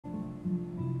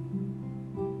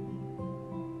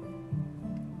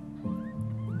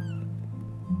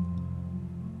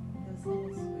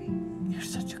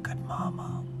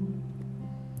mama.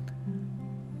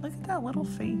 Look at that little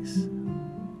face.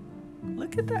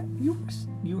 Look at that.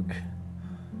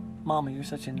 Mama, you're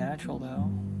such a natural, though.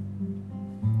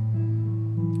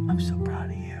 I'm so proud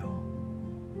of you.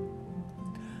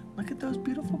 Look at those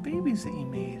beautiful babies that you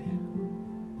made.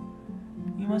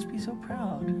 You must be so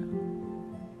proud.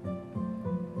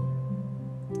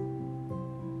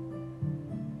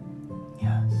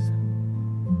 Yes.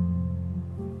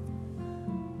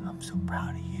 I'm so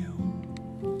proud of you.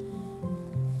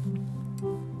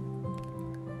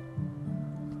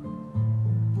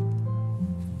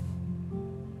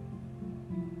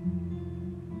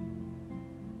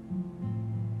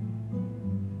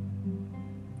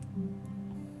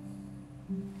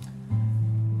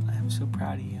 So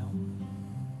proud of you.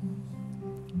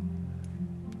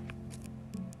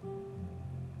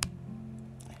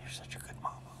 You're such a good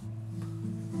mama.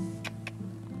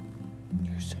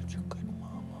 You're such a good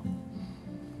mama.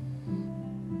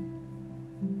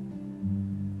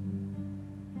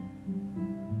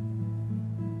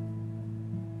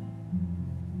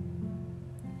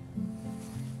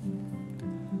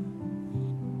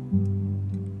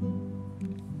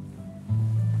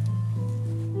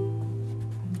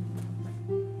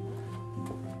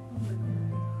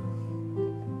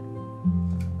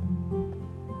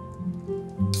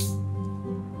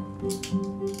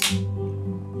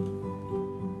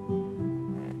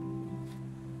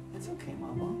 It's okay,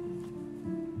 Mama.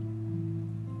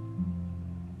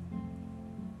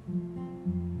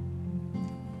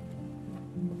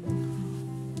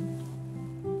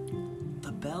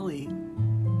 The belly.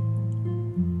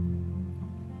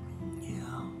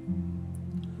 Yeah.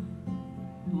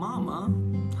 Mama,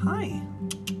 hi.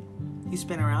 You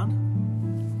spin around?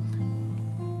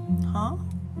 Huh?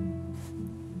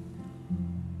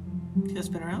 You gonna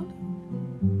spin around?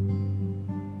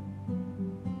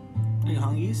 Are you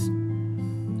hungies?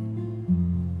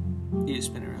 You just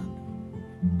spin around.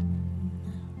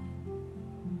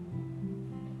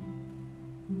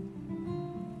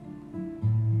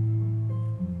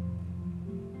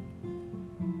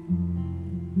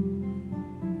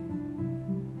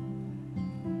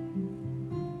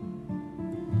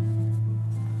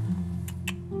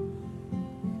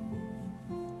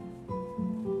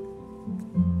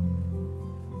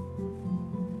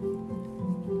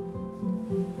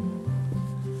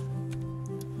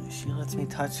 She lets me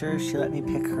touch her. She let me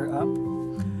pick her up.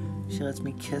 She lets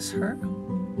me kiss her.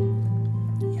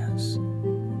 Yes.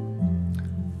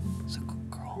 It's a good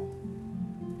girl.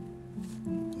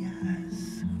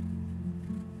 Yes.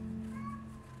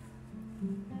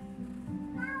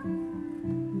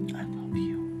 I love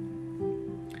you.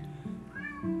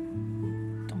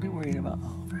 Don't be worried about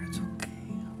Oliver. It's okay.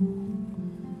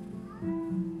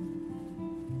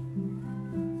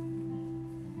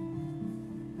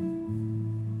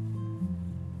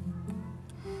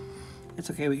 It's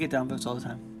okay, we get down votes all the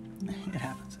time. It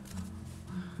happens.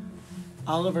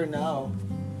 Oliver, no.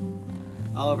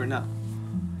 Oliver, no.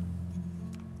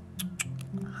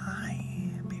 Hi,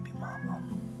 baby mama.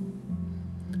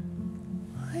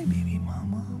 Hi, baby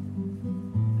mama.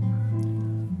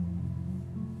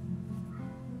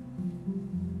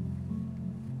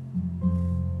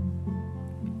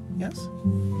 Yes?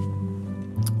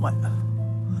 What?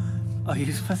 Oh, you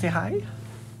just want to say hi?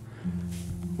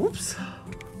 Oops.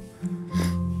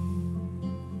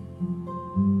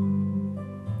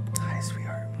 Hi,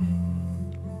 sweetheart.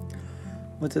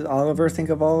 What does Oliver think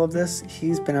of all of this?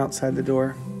 He's been outside the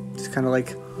door, just kind of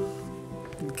like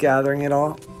gathering it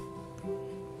all.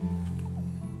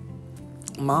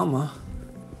 Mama,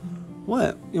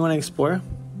 what? You want to explore?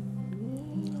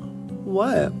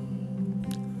 What?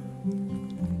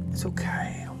 It's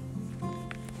okay.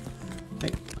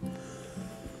 Hey.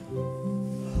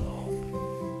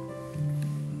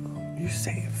 You're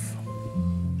safe.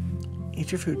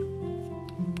 Eat your food.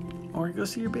 Or go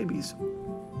see your babies.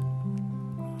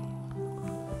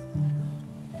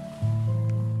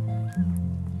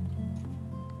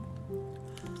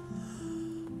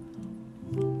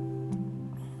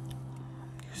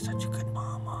 You're such a good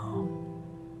mama.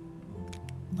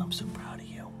 I'm so proud of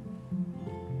you.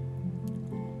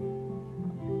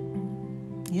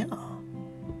 Yeah.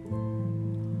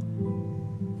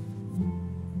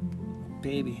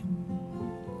 Baby.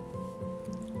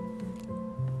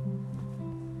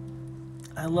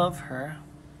 I love her.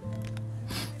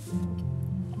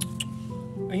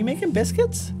 Are you making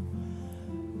biscuits?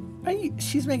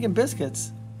 She's making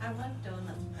biscuits. I want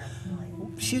donuts personally.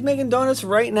 She's making donuts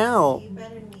right now. You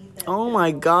better need that. Oh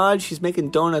my God, she's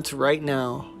making donuts right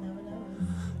now. No one knows.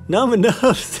 No one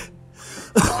knows.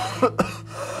 I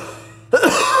better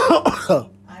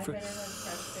have fresh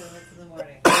donuts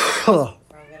Bro,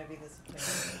 gotta be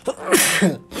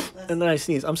disciplined. And then I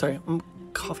sneeze. I'm sorry. I'm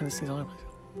coughing and sneezing all over the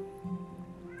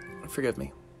place. Forgive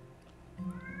me.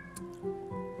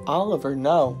 Oliver,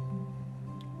 no.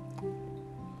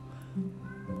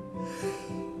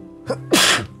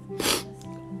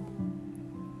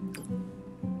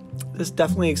 This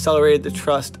definitely accelerated the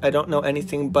trust. I don't know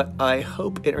anything, but I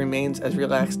hope it remains as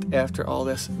relaxed after all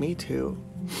this. Me too.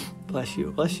 Bless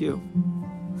you. Bless you.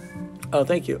 Oh,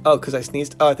 thank you. Oh, because I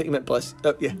sneezed. Oh, I thought you meant bless.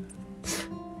 Oh, yeah.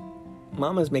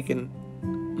 Mama's making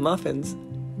muffins.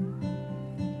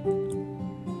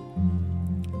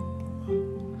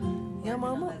 Yeah,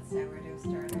 Mama? That sourdough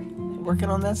starter. Working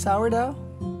on that sourdough?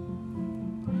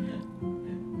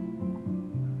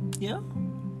 Yeah?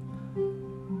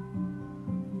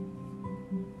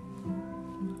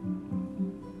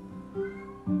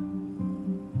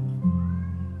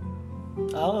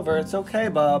 Oliver, it's okay,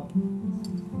 Bob.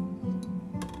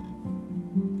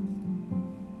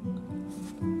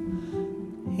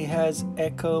 He has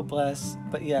echo bless,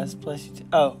 but yes, bless you too.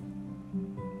 Oh.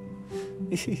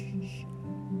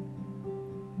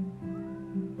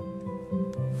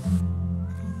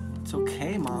 It's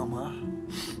okay, Mama.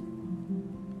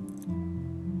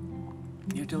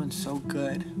 You're doing so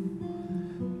good.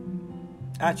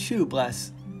 Achoo,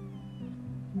 bless.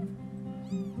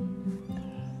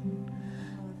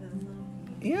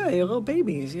 Yeah, your little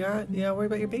babies. Yeah, worry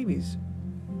about your babies.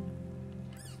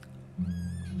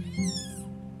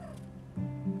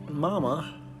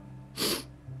 Mama.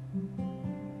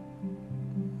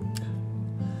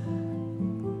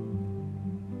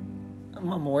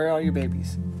 Mama, where are your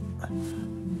babies?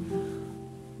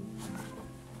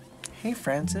 Hey,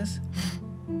 Francis.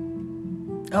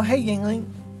 Oh, hey, Yingling.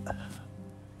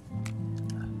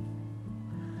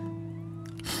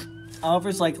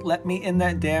 Oliver's like, let me in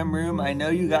that damn room. I know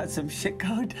you got some shit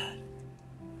going down.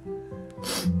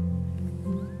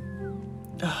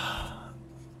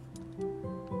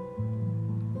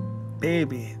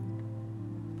 Baby,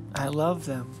 I love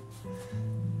them.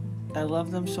 I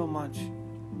love them so much.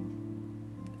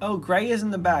 Oh, Gray is in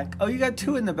the back. Oh, you got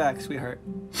two in the back, sweetheart.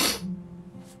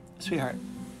 Sweetheart.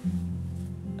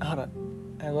 Hold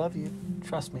on. I love you.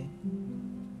 Trust me.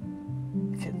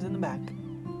 The kitten's in the back.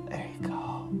 There you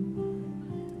go.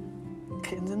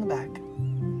 Kittens in the back.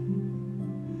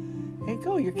 There you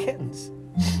go, your kittens.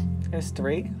 There's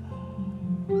three.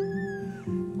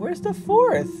 Where's the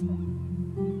fourth?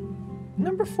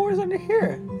 Number 4 is under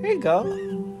here. There you go.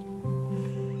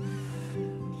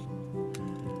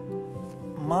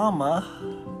 Mama.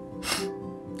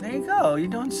 There you go. You're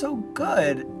doing so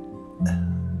good.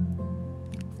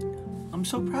 I'm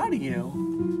so proud of you.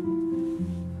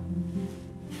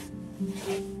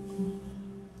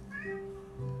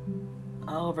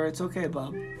 Oliver, it's okay,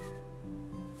 Bob.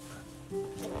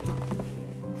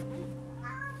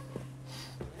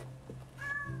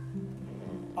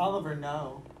 Oliver,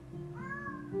 no.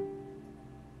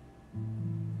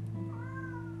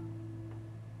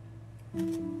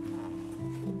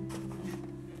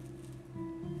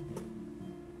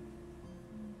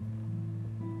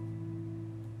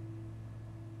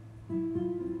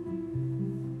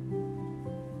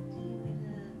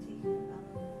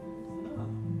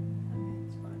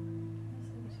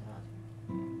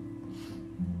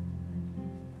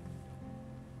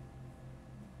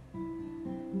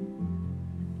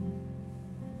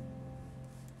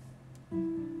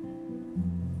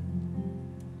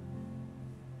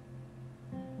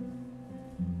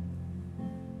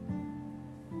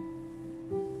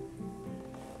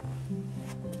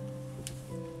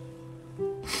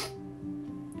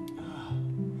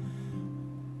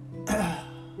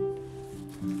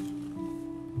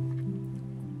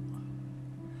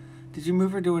 Did you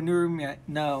move her to a new room yet?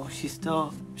 No, she's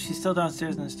still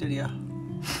downstairs in the studio.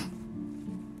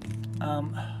 I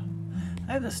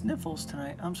have the sniffles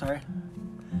tonight. I'm sorry.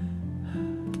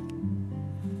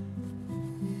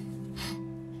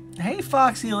 Hey,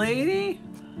 Foxy Lady.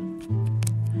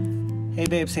 Hey,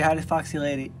 babe, say hi to Foxy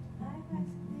Lady.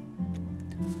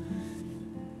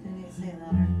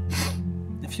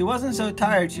 If she wasn't so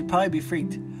tired, she'd probably be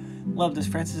freaked. Love this.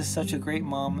 Frances is such a great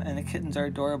mom, and the kittens are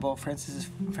adorable. Frances,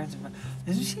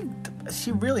 isn't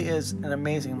she really is an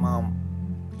amazing mom.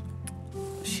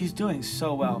 She's doing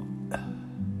so well.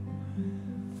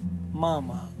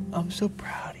 Mama, I'm so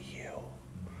proud of you.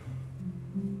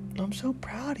 I'm so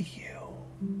proud of you.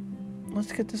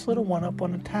 Let's get this little one up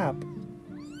on the tap.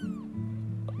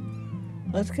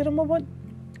 Let's get him on.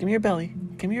 Give me your belly.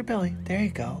 Give me your belly. There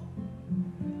you go.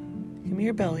 Give me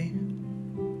your belly.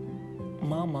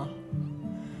 Mama.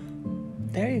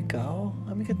 There you go.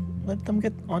 Let them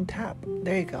get on tap.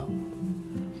 There you go.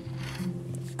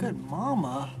 good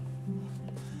mama.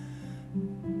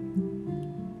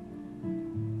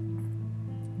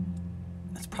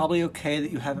 It's probably okay that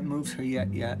you haven't moved her yet.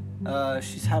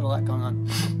 She's had a lot going on.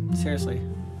 Seriously.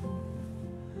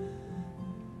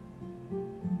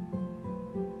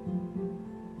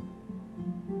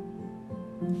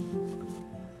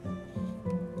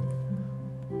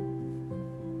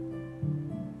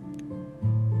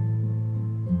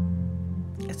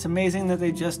 It's amazing that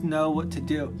they just know what to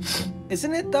do.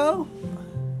 Isn't it though?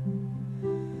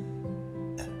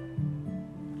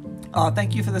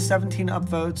 Thank you for the 17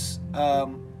 upvotes.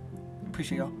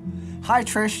 Appreciate y'all. Hi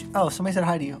Trish. Oh, somebody said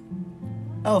hi to you.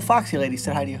 Oh, Foxy Lady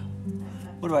said hi to you.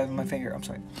 What do I have in my finger? I'm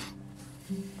sorry.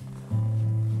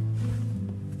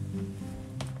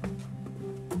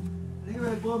 I think if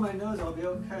I blow my nose, I'll be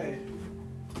okay.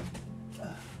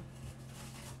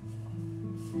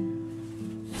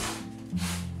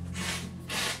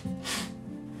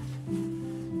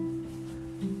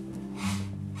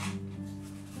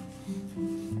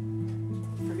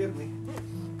 Forgive me.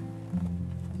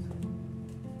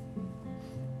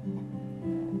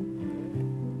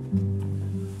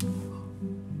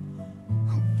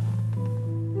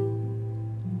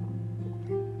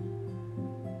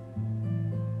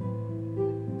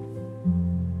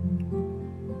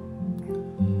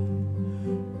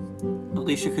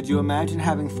 Alicia, could you imagine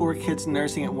having 4 kids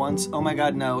nursing at once? Oh my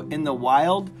God, no. In the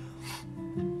wild,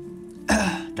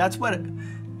 that's what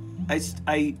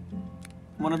I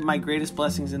one of my greatest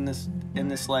blessings in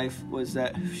this life was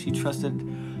that she trusted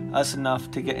us enough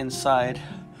to get inside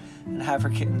and have her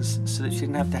kittens so that she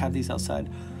didn't have to have these outside.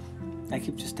 I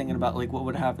keep just thinking about like what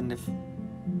would have happened if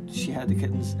she had the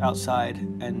kittens outside,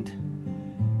 and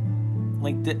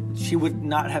like that she would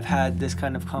not have had this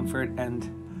kind of comfort and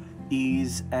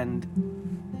ease and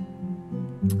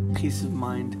peace of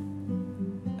mind.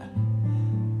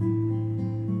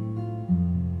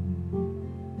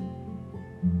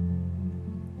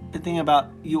 The thing about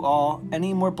you all,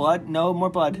 any more blood? No more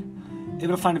blood.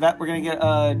 Able to find a vet. We're gonna get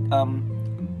a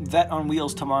vet on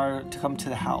wheels tomorrow to come to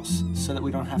the house so that we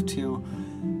don't have to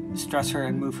stress her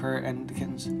and move her and the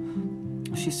kittens.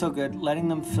 She's so good. Letting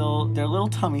them fill their little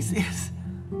tummies.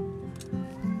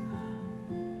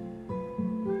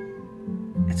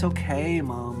 It's okay,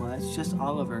 Mama. It's just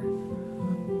Oliver.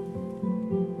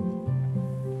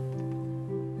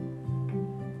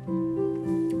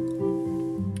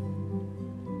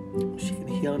 She can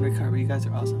heal and recover. You guys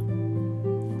are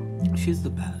awesome. She's the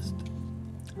best.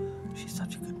 She's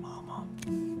such a good mama.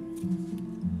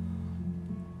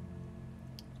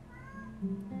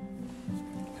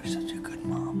 You're such a good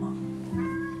mama.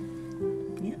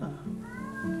 Yeah.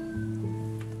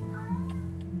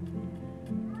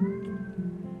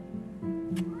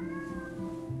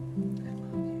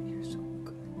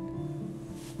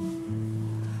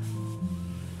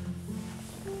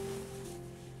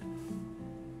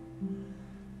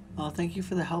 Oh, thank you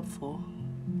for the helpful.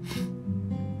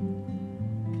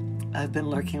 I've been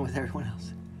lurking with everyone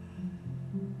else.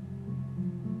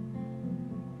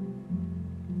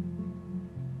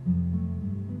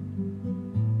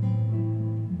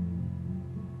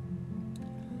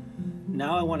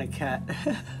 Now I want a cat.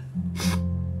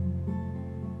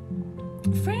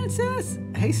 Francis!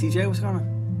 Hey CJ, what's going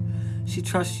on? She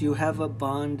trusts you, have a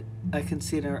bond. I can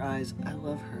see it in her eyes. I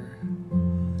love her.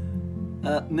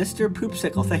 Mr.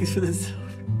 Poopsicle, thanks for this.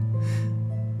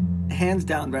 Hands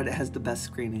down, Reddit has the best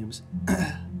screen names.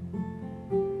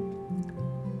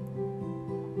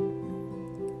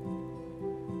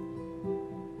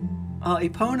 Oh,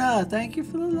 Epona, thank you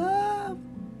for the love.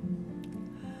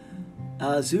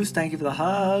 Zeus, thank you for the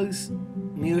hugs.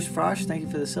 Miush Frosh, thank you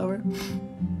for the silver.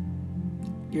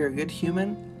 You're a good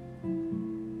human.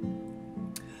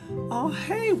 Oh,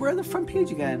 hey, we're on the front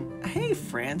page again. Hey,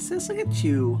 Francis, look at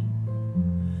you.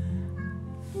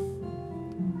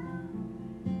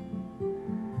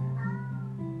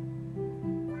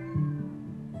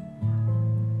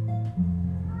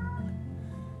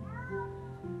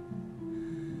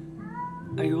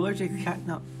 Are you allergic to cat?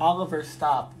 No. Oliver,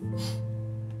 stop.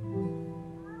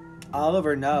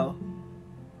 Oliver, no.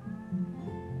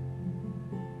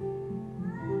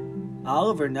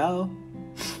 Oliver, no.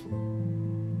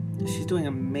 She's doing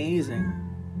amazing.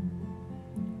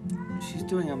 She's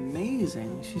doing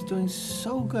amazing. She's doing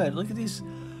so good. Look at these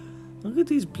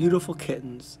beautiful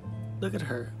kittens. Look at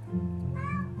her.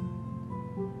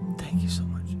 Thank you so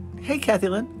much. Hey, Kathy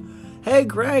Lynn. Hey,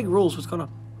 Greg Rules. What's going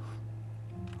on?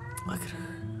 Look at her.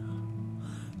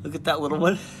 Look at that little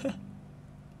one.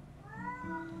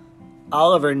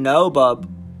 Oliver, no, bub.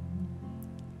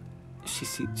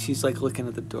 She's like looking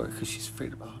at the door because she's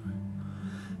afraid of Oliver.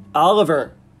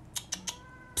 Oliver.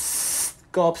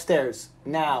 Go upstairs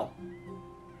now.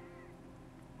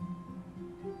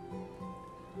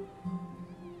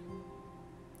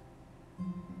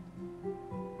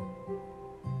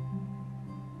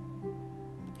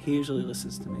 He usually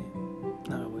listens to me.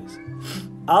 Not always.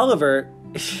 Oliver.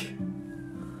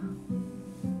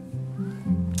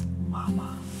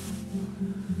 Mama,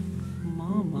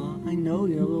 I know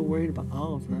you're a little worried about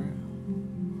Oliver.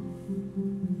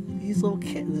 These little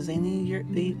kittens, they need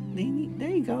there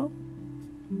you go.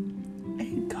 There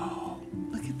you go.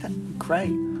 Look at that.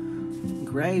 Gray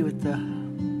with the,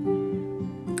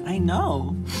 I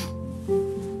know.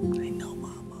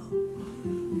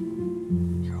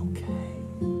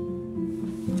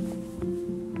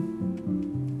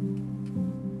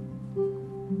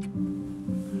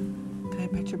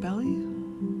 Your belly?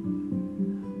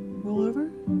 Roll over?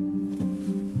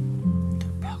 The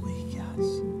belly,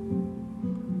 yes.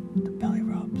 The belly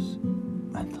rubs.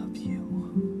 I love you.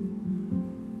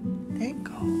 There you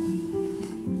go.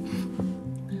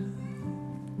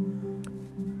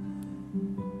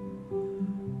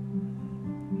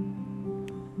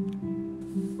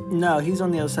 No, he's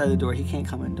on the other side of the door. He can't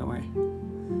come in, don't worry.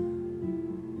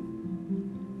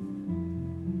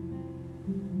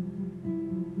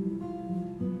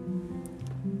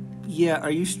 Yeah,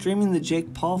 are you streaming the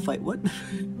Jake Paul fight? What?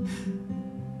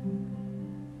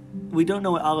 We don't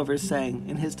know what Oliver's saying.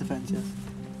 In his defense, yes.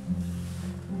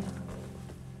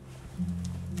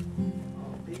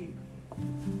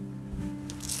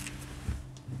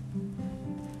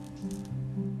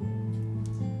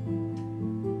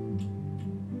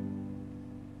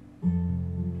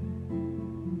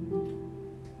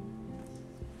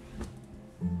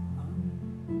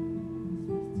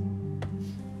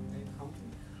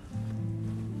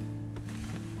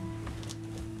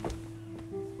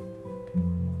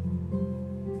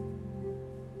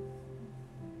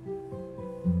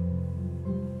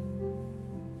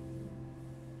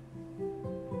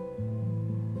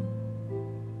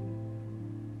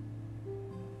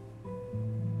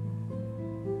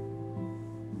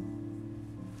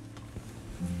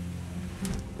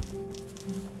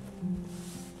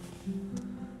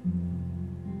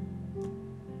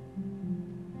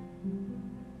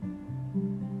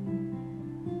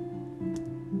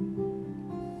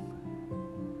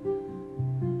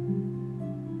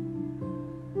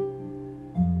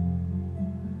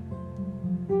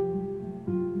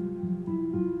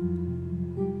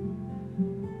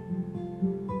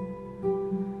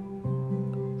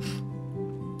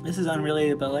 This is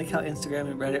unrelated, but I like how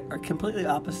Instagram and Reddit are completely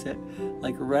opposite.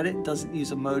 Like, Reddit doesn't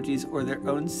use emojis or their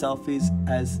own selfies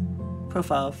as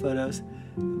profile photos,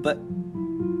 but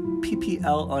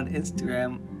PPL on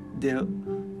Instagram do.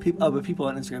 But people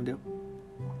on Instagram do.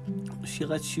 She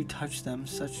lets you touch them.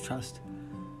 Such trust.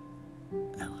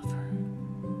 I love her.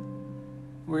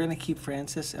 We're going to keep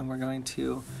Francis, and we're going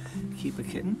to keep a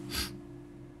kitten.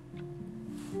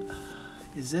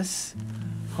 Is this...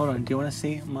 Hold on, do you want to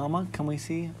see Mama? Can we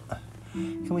see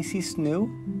Snoo?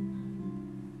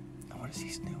 I want to see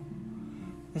Snoo.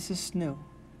 This is Snoo.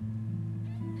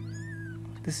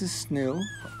 This is Snoo.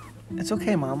 It's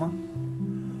okay, Mama.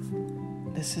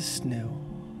 This is Snoo.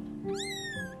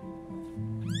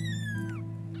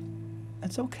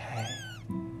 It's okay.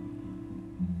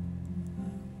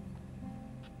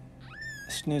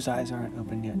 Snoo's eyes aren't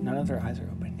open yet. None of their eyes are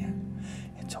open yet.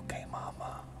 It's okay,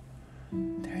 Mama.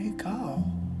 There you go.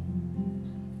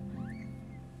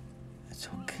 It's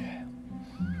okay.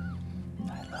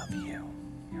 I love you.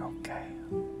 You're okay.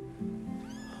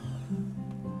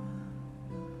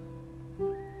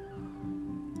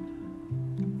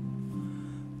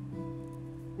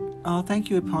 Oh, thank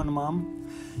you, Epona Mom.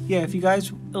 Yeah, if you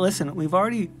guys listen, we've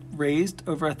already raised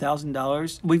over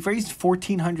 $1,000. We've raised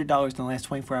 $1,400 in the last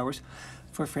 24 hours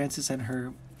for Francis and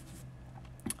her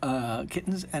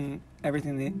kittens and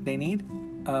everything they need.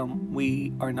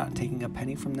 We are not taking a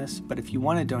penny from this, but if you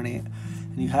want to donate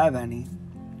and you have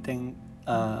anything,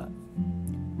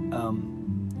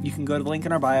 you can go to the link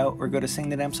in our bio or go to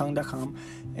singthedamnsong.com.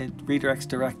 It redirects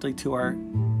directly to our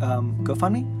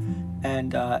GoFundMe,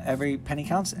 and every penny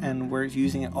counts, and we're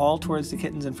using it all towards the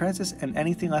kittens and Francis, and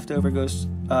anything left over goes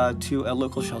to a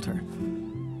local shelter.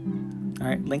 All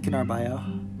right, link in our bio.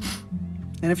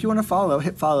 And if you want to follow,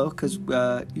 hit follow, because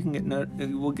you can get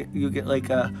you'll get like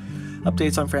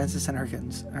updates on Francis and her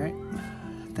kittens. All right.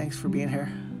 Thanks for being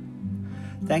here.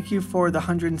 Thank you for the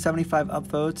 175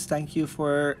 upvotes. Thank you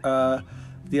for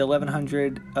the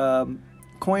 1,100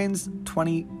 coins,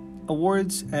 20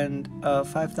 awards, and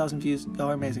 5,000 views. Y'all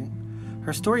are amazing.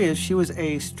 Her story is she was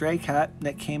a stray cat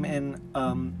that came in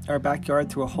our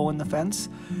backyard through a hole in the fence,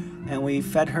 and we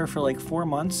fed her for like 4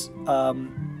 months.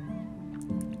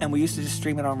 and we used to just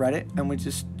stream it on Reddit,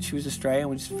 and she was a stray, and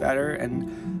we just fed her,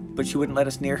 but she wouldn't let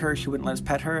us near her, she wouldn't let us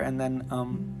pet her, and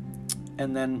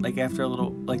then like after a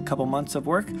little, like couple months of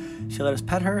work, she let us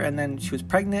pet her, and then she was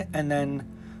pregnant, and then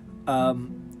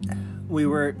we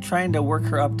were trying to work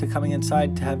her up to coming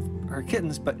inside to have her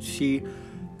kittens, but she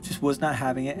just was not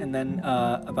having it. And then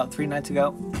about 3 nights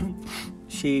ago,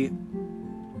 she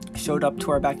showed up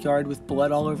to our backyard with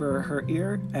blood all over her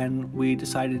ear, and we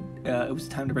decided it was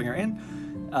time to bring her in,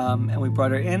 and we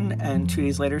brought her in, and 2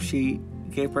 days later she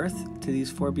gave birth to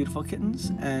these 4 beautiful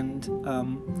kittens, and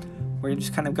we're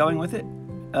just kind of going with it.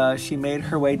 She made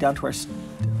her way down to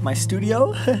my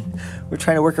studio. We're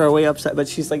trying to work our way upside, but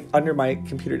she's like under my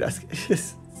computer desk.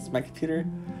 This is my computer.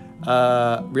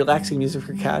 Relaxing music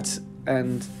for cats,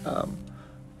 and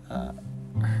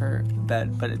her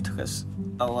bed, but it took us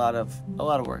a lot of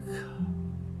work.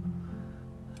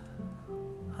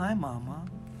 Hi, Mama.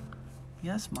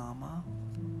 Yes, Mama.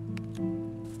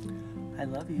 I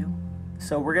love you.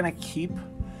 So we're gonna keep,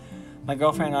 my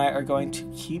girlfriend and I are going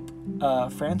to keep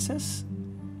Frances,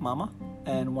 Mama,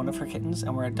 and one of her kittens,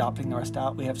 and we're adopting the rest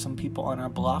out. We have some people on our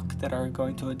block that are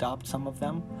going to adopt some of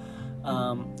them.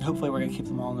 Hopefully we're gonna keep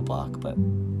them all on the block, but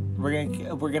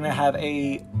we're gonna have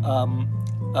a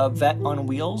vet on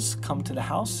wheels come to the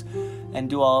house and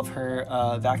do all of her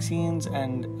vaccines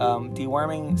and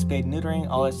deworming, spade, neutering,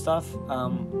 all that stuff.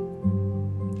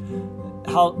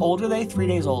 How old are they? 3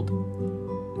 days old.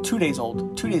 2 days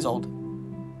old. 2 days old.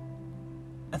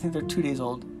 I think they're 2 days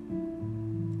old.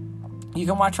 You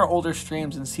can watch our older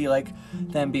streams and see like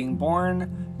them being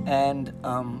born and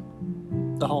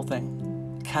the whole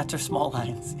thing. Cats are small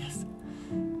lions. Yes.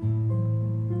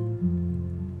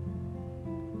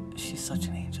 She's such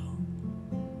an angel.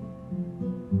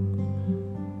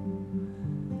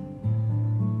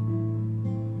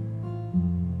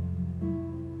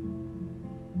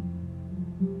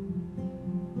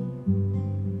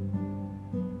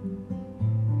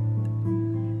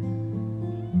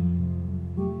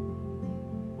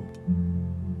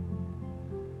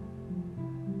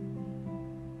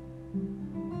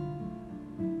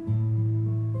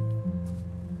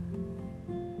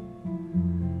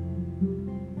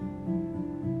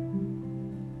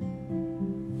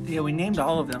 Yeah, we named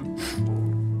all of them.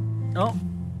 Oh,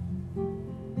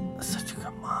 such a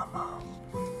good mama.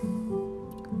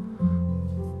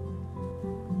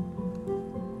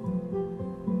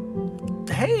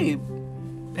 Hey,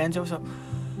 Banjo, what's up?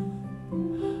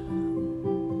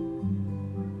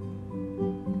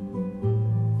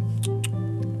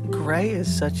 Gray is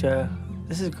such a.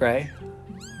 This is Gray.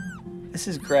 This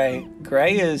is Gray.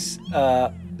 Gray is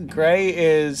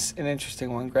an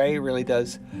interesting one. Gray really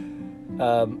does.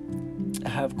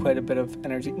 Have quite a bit of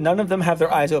energy. None of them have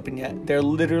their eyes open yet.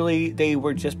 They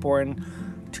were just born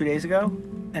 2 days ago,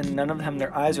 and none of them have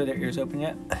their eyes or their ears open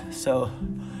yet. So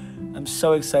I'm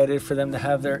so excited for them to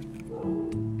have their...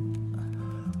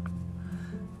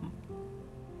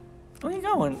 Where are you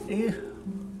going?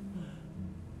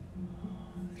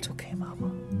 It's okay,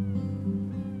 Mama.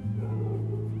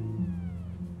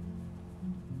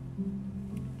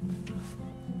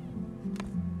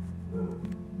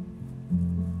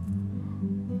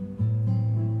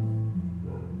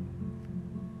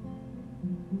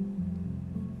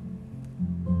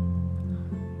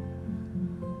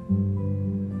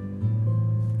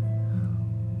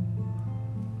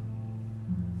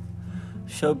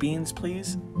 Show beans,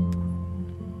 please.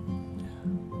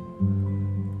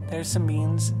 There's some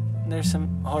beans. There's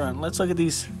some. Hold on. Let's look at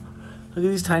these. Look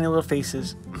at these tiny little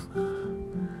faces.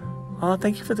 Oh,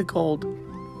 thank you for the gold.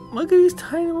 Look at these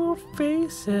tiny little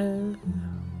faces.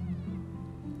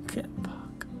 Kitten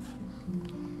puck.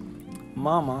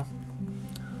 Mama.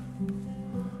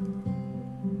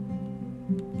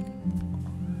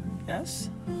 Yes?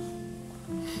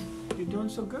 You're doing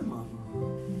so good, Mama.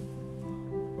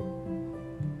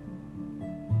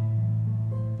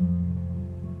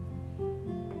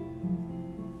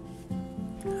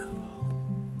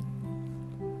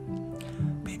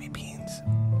 Baby beans.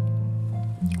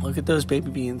 Look at those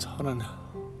baby beans. Hold on.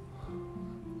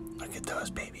 Look at those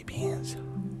baby beans.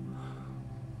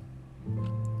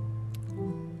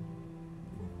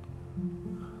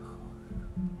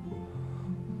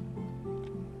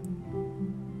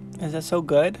 Is that so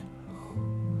good?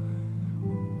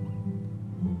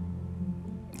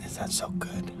 Is that so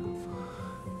good?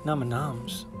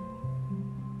 Num-a-nums.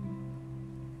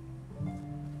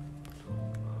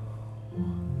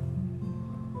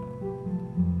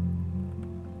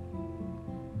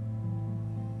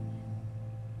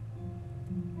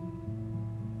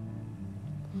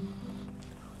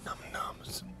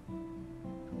 Num-nums.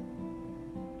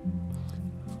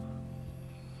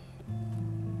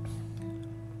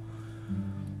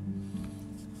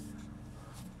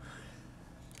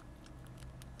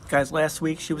 Guys, last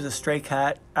week she was a stray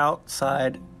cat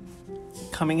outside,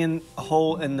 coming in a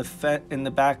hole in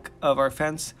the back of our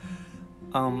fence,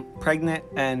 pregnant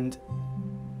and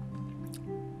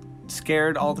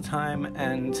scared all the time,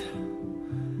 and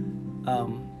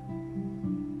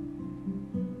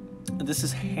this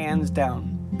is hands down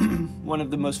one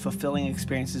of the most fulfilling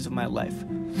experiences of my life.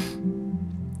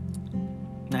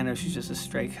 I know she's just a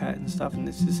stray cat and stuff, and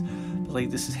this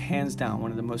is hands down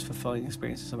one of the most fulfilling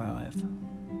experiences of my life.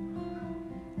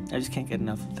 I just can't get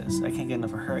enough of this. I can't get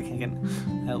enough of her. I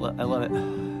love it.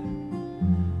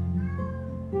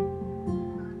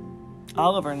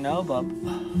 Oliver, no, bub.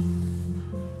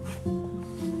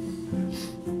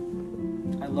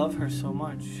 I love her so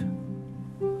much.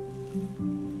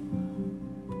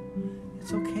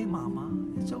 It's okay,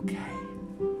 Mama. It's okay.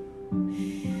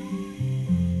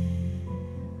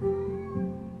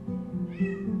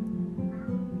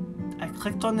 I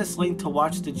clicked on this link to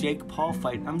watch the Jake Paul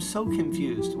fight. I'm so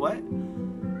confused. What?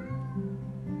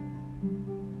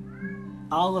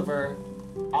 Oliver,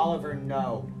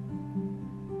 no.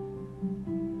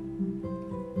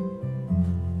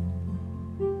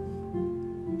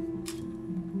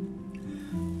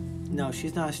 No,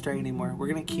 she's not a stray anymore. We're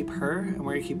gonna keep her, and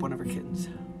we're gonna keep one of her kittens.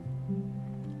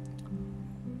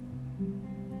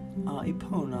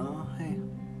 Epona, hey.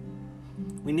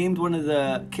 We named one of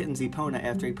the kittens Epona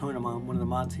after Epona Mom, one of the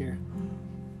mods here.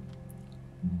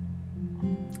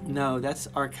 No, that's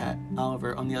our cat,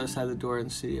 Oliver, on the other side of the door in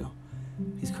the studio.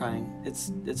 He's crying.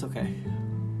 It's okay.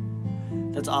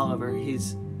 That's Oliver.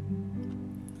 He's...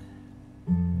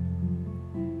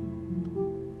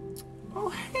 Oh,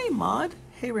 hey, Mod.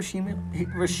 Hey, Rashimo,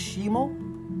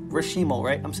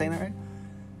 right? I'm saying that right?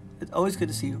 It's always good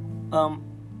to see you.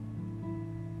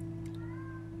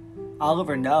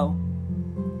 Oliver, no.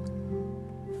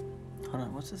 Hold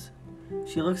on, what's this?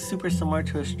 She looks super similar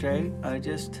to a stray I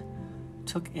just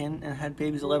took in and had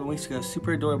babies 11 weeks ago.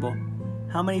 Super adorable.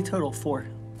 How many total? 4.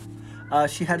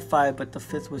 She had 5, but the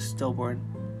 5th was stillborn.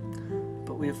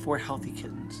 But we have 4 healthy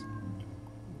kittens.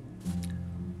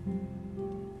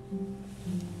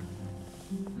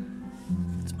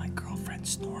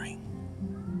 Snoring.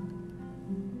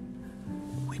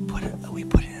 We put an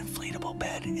inflatable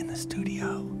bed in the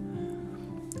studio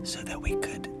so that we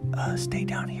could stay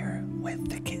down here with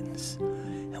the kittens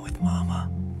and with Mama.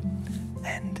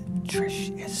 And Trish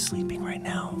is sleeping right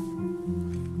now.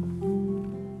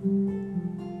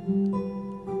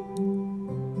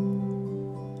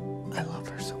 I love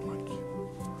her so much.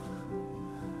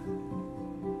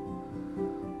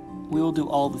 We will do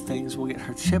all the things. We'll get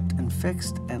her chipped and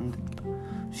fixed, and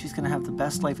she's gonna have the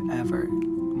best life ever.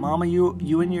 Mama, you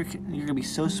and you're gonna be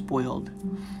so spoiled.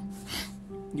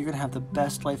 You're gonna have the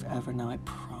best life ever now, I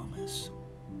promise.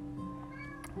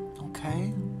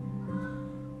 Okay?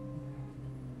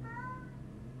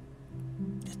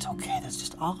 It's okay, that's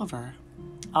just Oliver.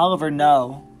 Oliver,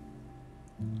 no.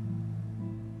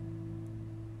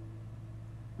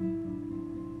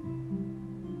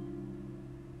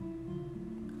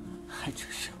 Hi,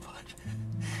 Trisha.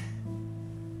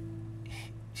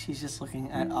 She's just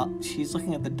looking at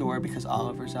the door because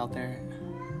Oliver's out there.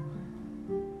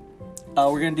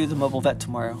 We're gonna do the mobile vet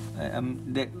tomorrow.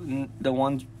 The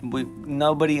ones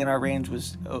nobody in our range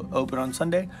was open on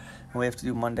Sunday, and we have to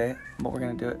do Monday, but we're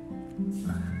gonna do it.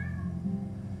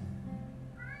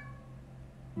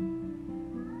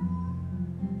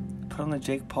 Put on the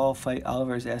Jake Paul fight.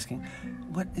 Oliver is asking,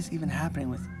 what is even happening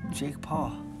with Jake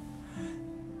Paul?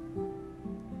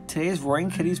 Today is Roaring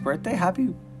Kitty's birthday.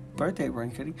 Happy birthday,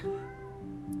 Roaring Kitty.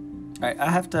 Alright, I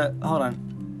have to... Hold on.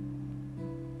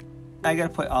 I gotta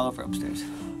put Oliver upstairs.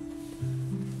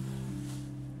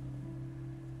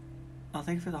 Oh,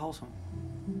 thank you for the wholesome.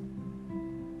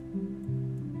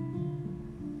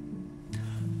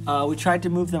 We tried to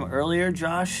move them earlier,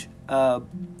 Josh.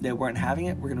 They weren't having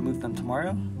it. We're gonna move them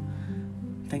tomorrow.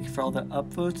 Thank you for all the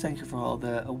upvotes. Thank you for all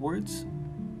the awards.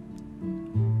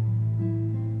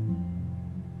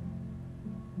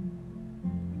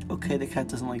 Okay, the cat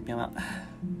doesn't like me. I'm out.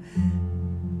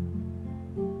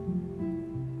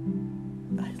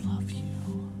 I love you.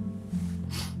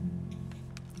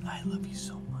 I love you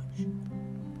so much.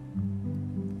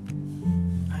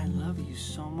 I love you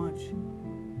so much.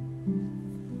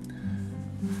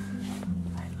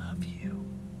 I love you.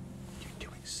 You're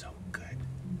doing so good.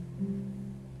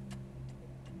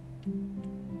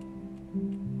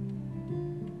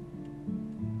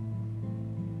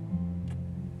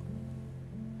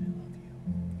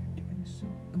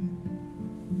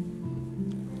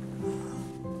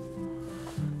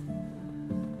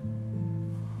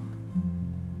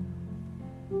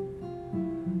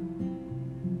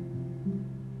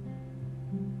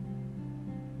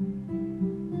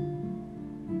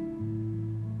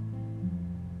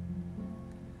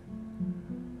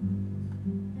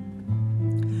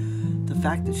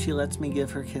 fact that she lets me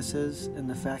give her kisses, and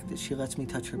the fact that she lets me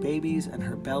touch her babies and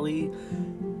her belly,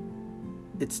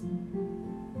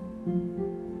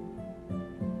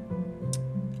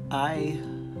 I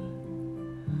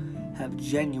have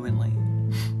genuinely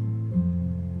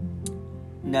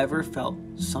never felt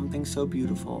something so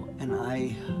beautiful, and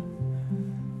I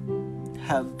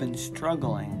have been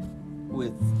struggling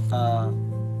with,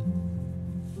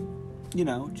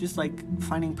 just like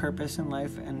finding purpose in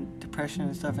life and depression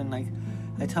and stuff. And like,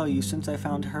 I tell you, since I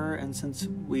found her, and since it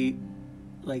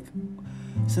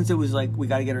was like we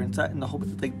got to get her inside, and the whole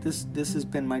like this has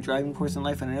been my driving force in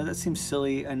life. And I know that seems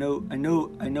silly. I know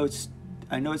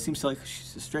it seems silly because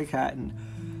she's a stray cat,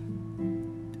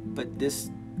 but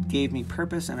this gave me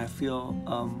purpose. And I feel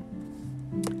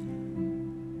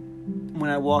when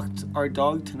I walked our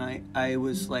dog tonight, I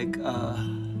was like,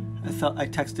 I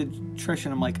texted Trish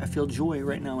and I'm like, I feel joy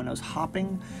right now. And I was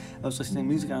hopping, I was listening to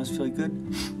music, and I was feeling good.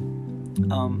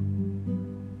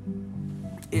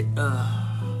 It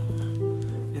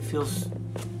feels good.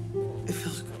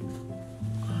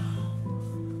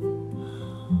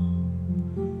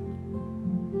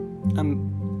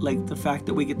 I'm like, the fact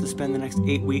that we get to spend the next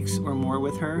 8 weeks or more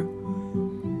with her,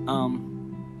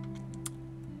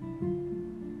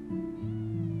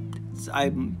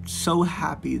 I'm so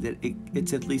happy that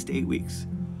it's at least 8 weeks,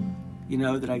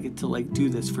 that I get to like do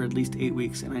this for at least 8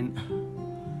 weeks. And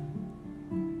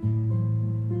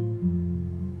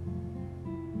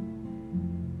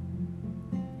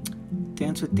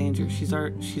Dance with Danger, she's our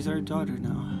daughter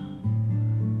now.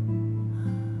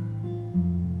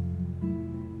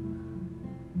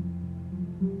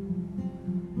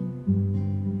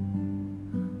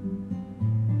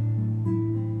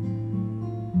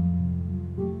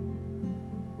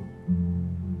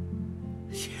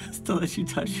 To let you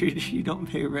touch her, you don't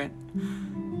pay rent.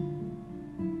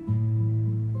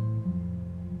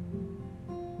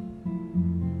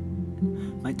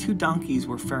 My 2 donkeys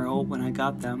were feral when I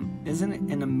got them. Isn't it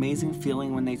an amazing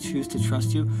feeling when they choose to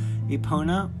trust you?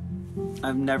 Epona,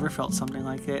 I've never felt something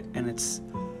like it, and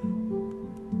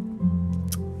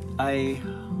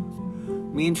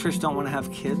me and Trish don't want to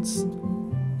have kids,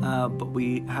 but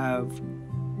we have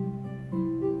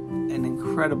an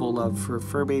incredible love for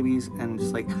fur babies, and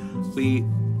just like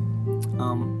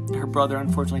her brother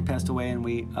unfortunately passed away, and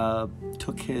we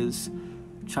took his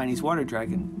Chinese water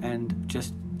dragon, and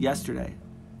just yesterday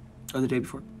or the day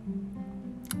before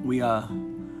we were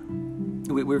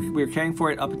caring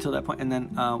for it up until that point, and then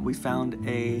we found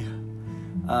a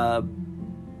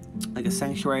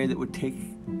sanctuary that would take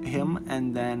him,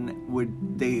 and then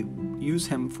they use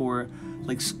him for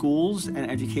like schools and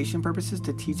education purposes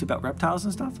to teach about reptiles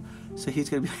and stuff. So he's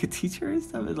gonna be like a teacher and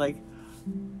stuff. And like,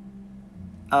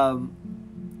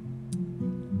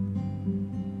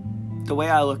 the way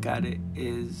I look at it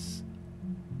is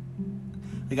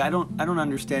like, I don't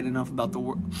understand enough about the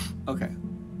world. Okay,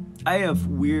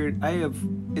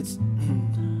 it's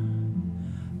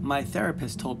my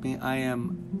therapist told me I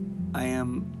am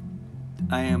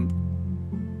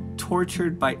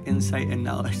tortured by insight and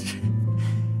knowledge.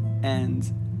 And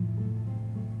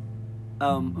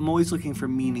I'm always looking for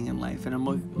meaning in life, and I'm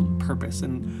looking for purpose,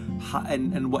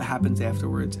 and what happens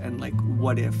afterwards, and like,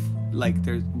 what if, like,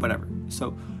 there's whatever.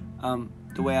 So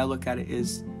the way I look at it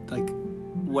is like,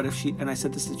 what if she, and I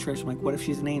said this to Trish, I'm like, what if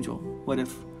she's an angel? What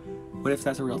if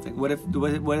that's a real thing? What if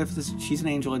she's an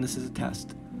angel and this is a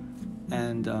test?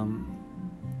 And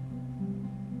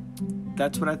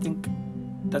that's what I think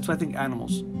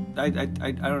animals, I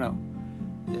don't know.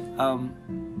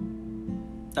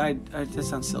 That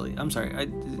sounds silly. I'm sorry.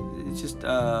 It's just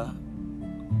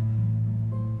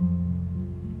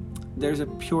there's a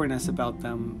pureness about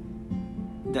them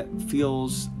that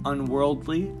feels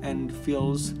unworldly and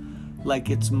feels like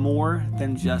it's more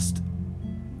than just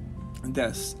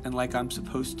this, and like I'm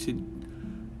supposed to,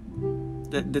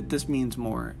 that this means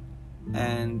more,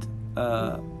 and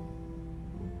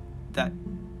that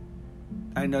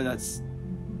I know that's,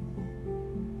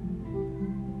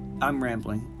 I'm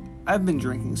rambling. I've been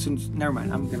drinking, so never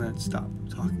mind. I'm gonna stop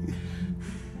talking.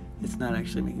 It's not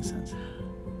actually making sense.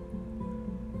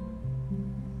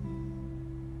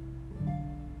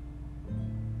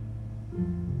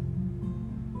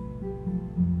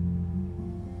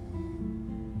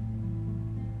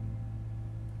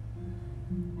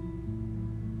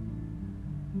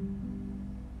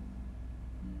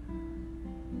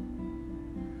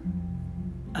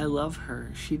 I love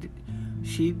her.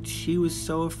 She was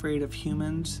so afraid of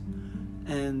humans,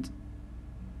 and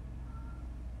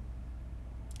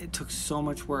it took so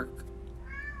much work.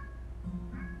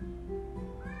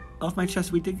 Off my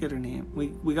chest, we did get her name.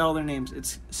 We got all their names.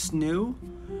 It's Snoo,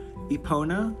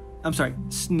 Epona, I'm sorry,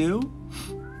 Snoo,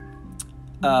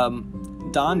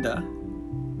 Donda,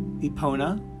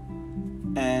 Epona,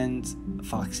 and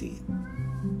Foxy.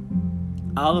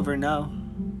 Oliver, no.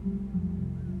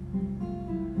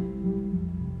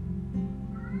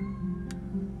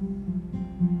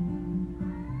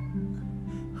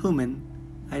 Human,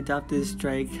 I adopted a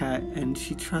stray cat and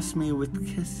she trusts me with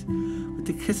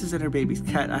the kisses at her baby's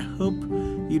cat. I hope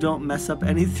you don't mess up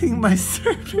anything, my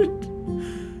servant.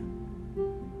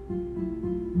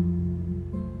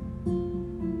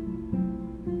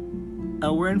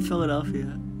 We're in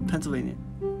Philadelphia, Pennsylvania.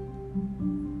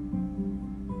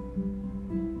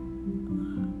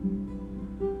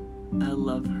 I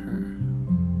love her.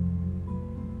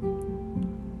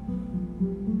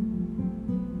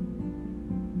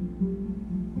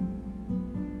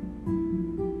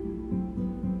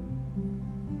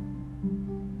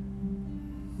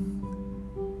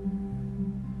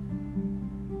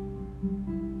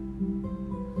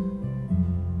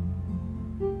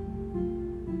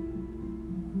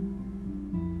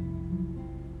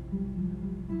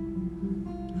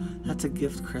 That's a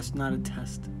gift, Chris, not a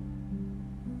test.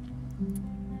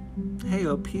 Hey,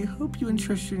 OP, hope you and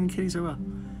Tristan and kitties are well.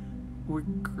 We're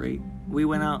great. We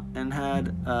went out and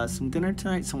had some dinner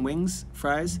tonight, some wings,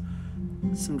 fries,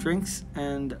 some drinks,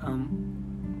 and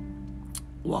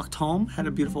walked home. Had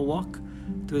a beautiful walk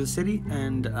through the city,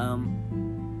 and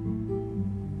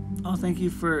oh, thank you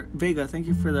for Vega. Thank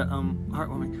you for the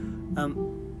heartwarming.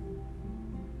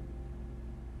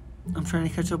 I'm trying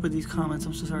to catch up with these comments.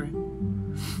 I'm so sorry.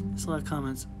 There's a lot of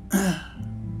comments.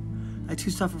 I too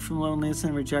suffer from loneliness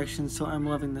and rejection, so I'm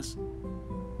loving this.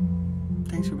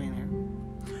 Thanks for being here.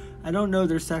 I don't know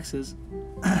their sexes.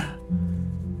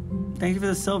 Thank you for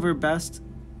the silver, best.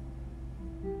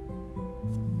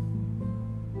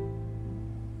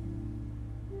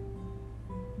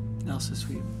 Elsa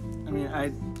sweet. I mean,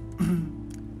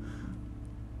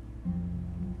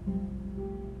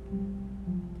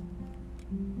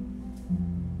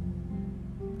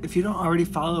 if you don't already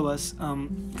follow us,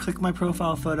 click my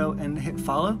profile photo and hit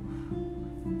follow.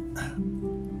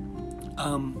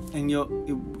 And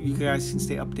you guys can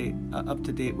stay up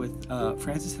to date with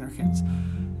Francis and her kids.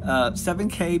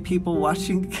 7K people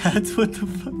watching cats. What the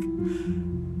fuck?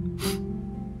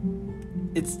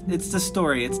 It's the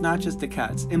story. It's not just the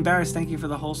cats. Embarrassed. Thank you for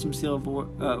the wholesome seal of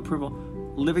approval.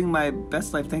 Living my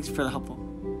best life. Thanks for the helpful.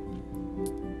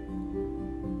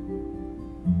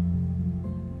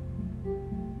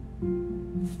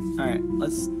 All right,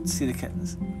 let's see the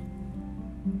kittens.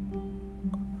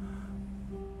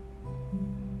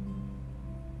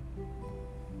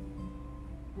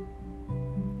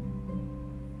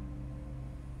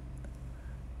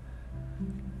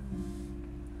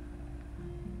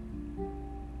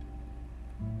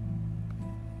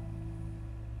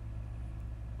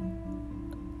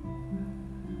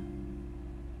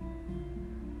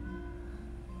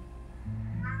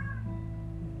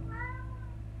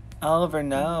 Oliver,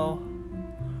 no.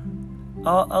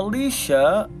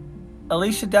 Alicia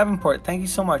Davenport, thank you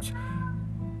so much.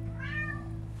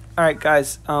 All right,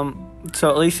 guys.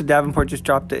 So Alicia Davenport just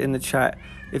dropped it in the chat.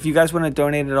 If you guys want to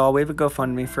donate at all, we have a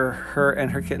GoFundMe for her and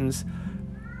her kittens.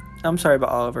 I'm sorry about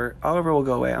Oliver. Oliver will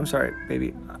go away. I'm sorry,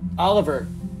 baby. Oliver,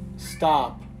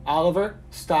 stop. Oliver,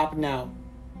 stop now.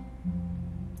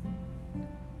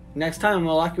 Next time, I'm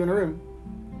gonna lock you in a room.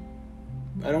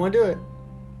 I don't want to do it.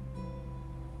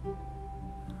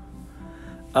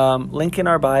 Link in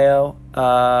our bio,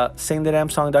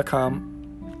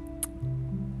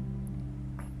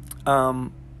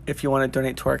 singthedamnsong.com. If you want to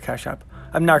donate to our Cash App.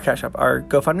 Not our Cash App, our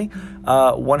GoFundMe.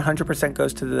 100%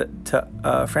 goes to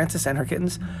Francis and her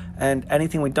kittens, and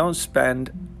anything we don't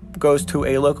spend goes to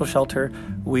a local shelter.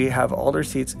 We have all the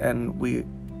receipts, and we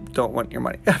don't want your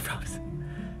money, I promise.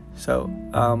 So,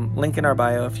 link in our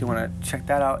bio if you want to check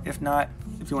that out. If not,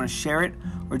 if you want to share it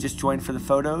or just join for the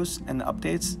photos and the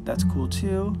updates, that's cool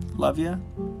too. Love ya.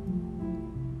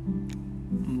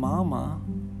 Mama,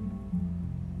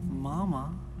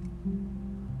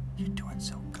 you're doing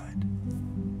so good.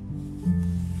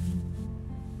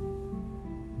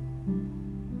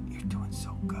 You're doing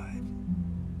so good.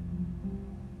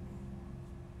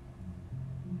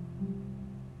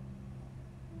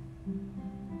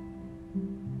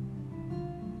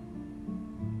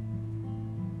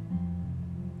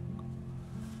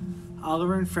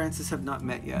 Oliver and Francis have not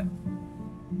met yet.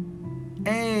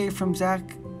 Hey, from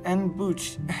Zach and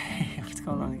Booch. Hey, what's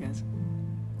going on, you guys?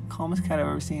 Calmest cat I've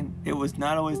ever seen. It was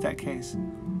not always that case.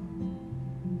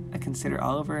 I consider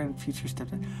Oliver and future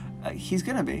stepdad. He's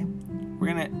gonna be. We're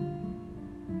gonna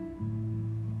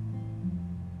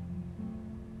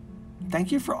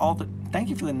Thank you for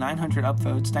the 900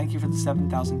 upvotes. Thank you for the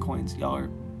 7,000 coins. Y'all are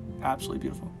absolutely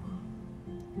beautiful.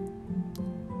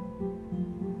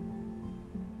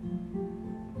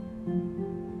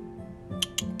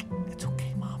 It's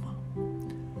okay, Mama.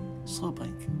 Slow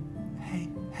blink.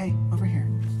 Hey, over here.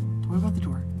 Don't worry about the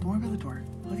door. Don't worry about the door.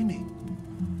 Look at me.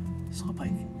 Slow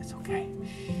blink. It's okay.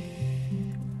 Shh.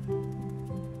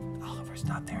 Oliver's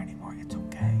not there anymore. It's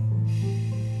okay.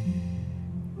 Shh.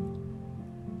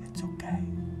 It's okay.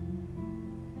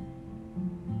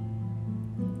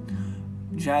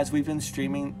 Jazz, we've been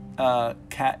streaming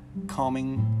cat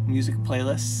calming music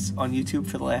playlists on YouTube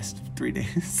for the last 3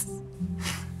 days.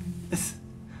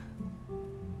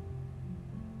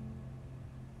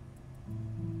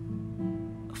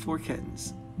 4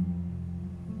 kittens.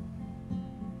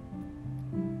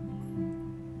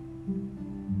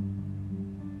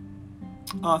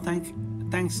 Oh,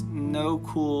 thanks, no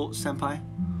cool senpai.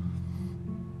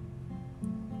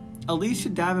 Alicia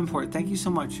Davenport, thank you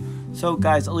so much. So,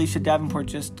 guys, Alicia Davenport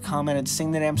just commented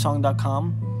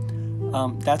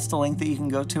singthedamnsong.com. That's the link that you can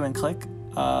go to and click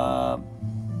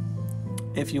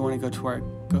if you want to go to our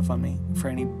GoFundMe for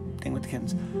anything with the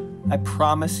kittens. I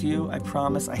promise you, I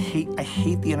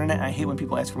hate the internet. I hate when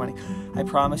people ask for money. I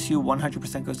promise you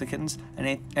 100% goes to kittens,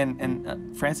 and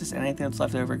Francis, and anything that's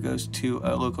left over goes to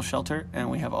a local shelter, and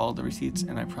we have all the receipts,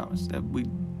 and I promise that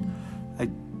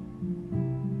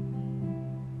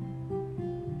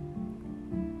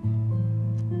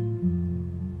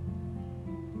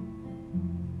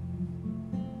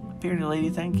Bearded Lady,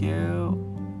 thank you.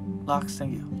 Locks,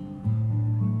 thank you.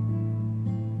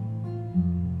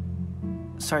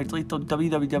 Sorry, delete the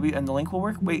www and the link will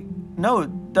work. Wait, no,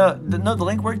 the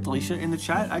link worked, Alicia. In the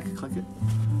chat, I could click it.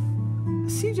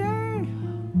 CJ,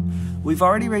 we've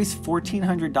already raised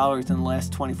 $1,400 in the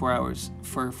last 24 hours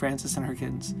for Francis and her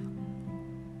kittens,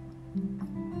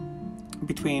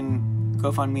 between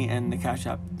GoFundMe and the Cash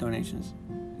App donations.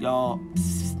 Y'all,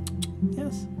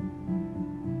 yes.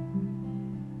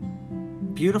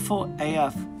 Beautiful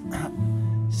AF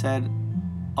said,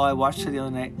 "Oh, I watched her the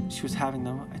other night. She was having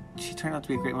them. She turned out to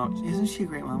be a great mom. Isn't she a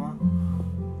great mama?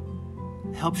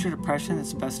 Helps your depression.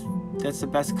 It's the best. That's the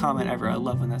best comment ever. I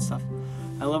love when that stuff.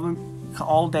 I love when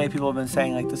all day people have been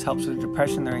saying like this helps with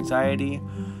depression, their anxiety.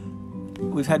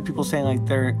 We've had people saying like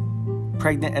they're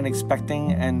pregnant and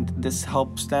expecting, and this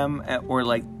helps them, or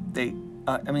like they.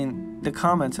 I mean, the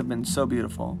comments have been so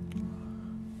beautiful."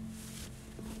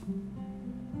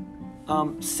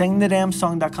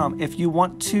 Singthedamnsong.com. If you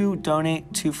want to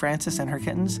donate to Francis and her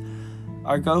kittens,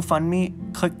 our GoFundMe,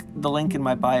 click the link in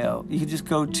my bio. You can just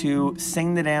go to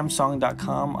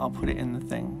singthedamnsong.com. I'll put it in the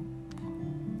thing.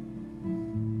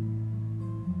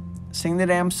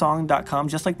 Singthedamnsong.com,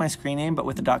 just like my screen name, but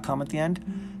with a .com at the end,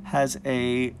 has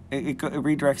it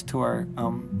redirects to our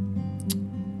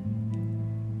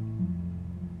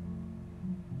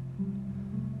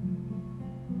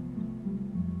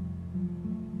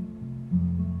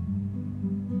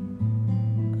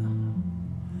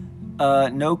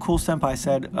No Cool Senpai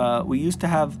said, we used to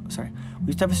have a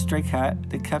stray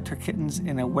cat that kept her kittens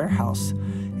in a warehouse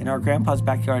in our grandpa's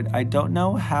backyard. I don't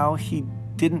know how he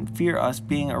didn't fear us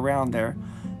being around there,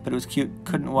 but it was cute.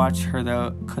 Couldn't watch her though,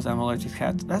 because I'm allergic to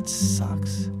cats. That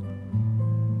sucks.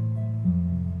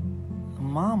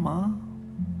 Mama,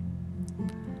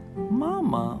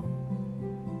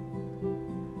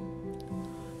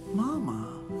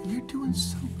 you're doing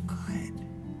so good.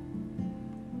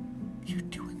 You're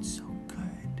doing so good.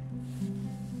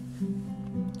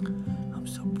 I'm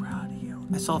so proud of you.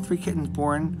 I saw 3 kittens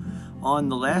born on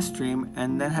the last stream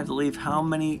and then had to leave. How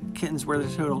many kittens were there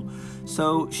total?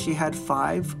 So she had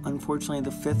 5. Unfortunately,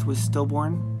 the 5th was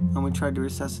stillborn, and we tried to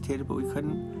resuscitate it, but we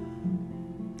couldn't.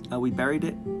 We buried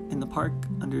it in the park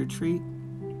under a tree.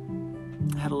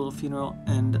 Had a little funeral,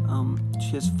 and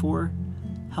she has 4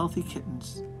 healthy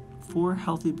kittens. 4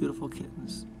 healthy, beautiful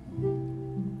kittens.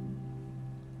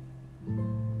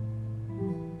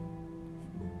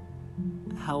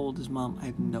 How old is Mom? I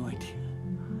have no idea.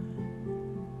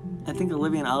 I think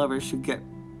Olivia and Oliver should get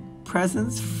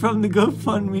presents from the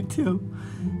GoFundMe too,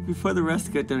 before the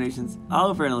rest get donations.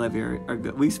 Oliver and Olivia are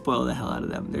good. We spoil the hell out of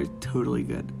them. They're totally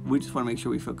good. We just want to make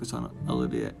sure we focus on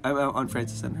on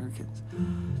Francis and her kids.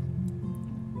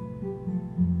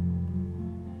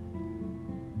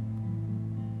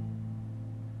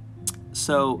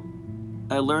 So,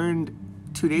 I learned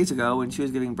 2 days ago when she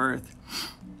was giving birth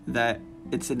that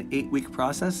it's an 8-week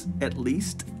process at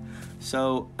least.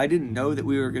 So I didn't know that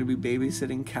we were going to be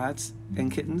babysitting cats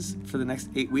and kittens for the next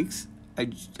 8 weeks. I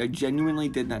genuinely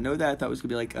did not know that. I thought it was going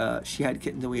to be like she had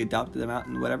kittens and we adopted them out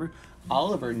and whatever.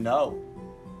 Oliver, no.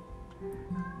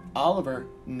 Oliver,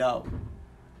 no.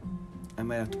 I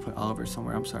might have to put Oliver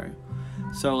somewhere. I'm sorry.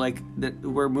 So like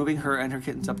we're moving her and her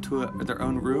kittens up to their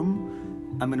own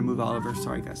room. I'm gonna move Oliver.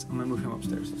 Sorry guys. I'm gonna move him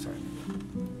upstairs. Sorry.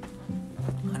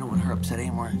 I don't want her upset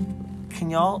anymore. Can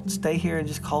y'all stay here and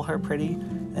just call her pretty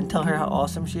and tell her how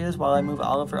awesome she is while I move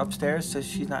Oliver upstairs so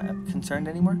she's not concerned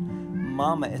anymore?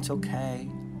 Mama, it's okay.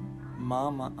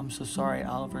 Mama, I'm so sorry.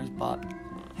 Oliver is bought.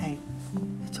 Hey,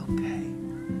 it's okay.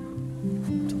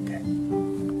 It's okay.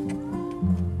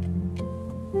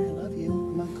 I love you.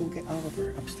 I'm gonna go get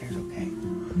Oliver upstairs, okay?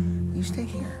 You stay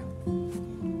here.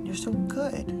 You're so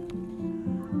good.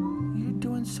 You're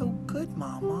doing so good,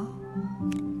 Mama.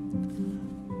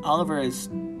 Oliver is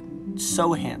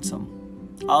so handsome.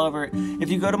 Oliver, if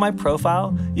you go to my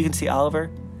profile, you can see Oliver.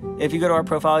 If you go to our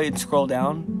profile, you can scroll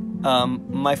down.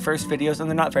 My first videos, and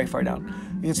they're not very far down.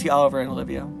 You can see Oliver and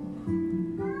Olivia.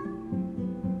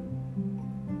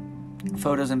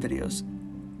 Photos and videos.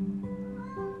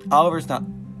 Oliver's not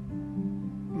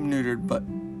neutered, but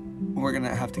we're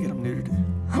gonna have to get him neutered.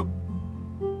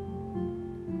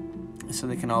 So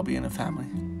they can all be in a family.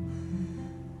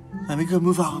 Let me go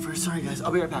move Oliver. Sorry guys,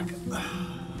 I'll be right back.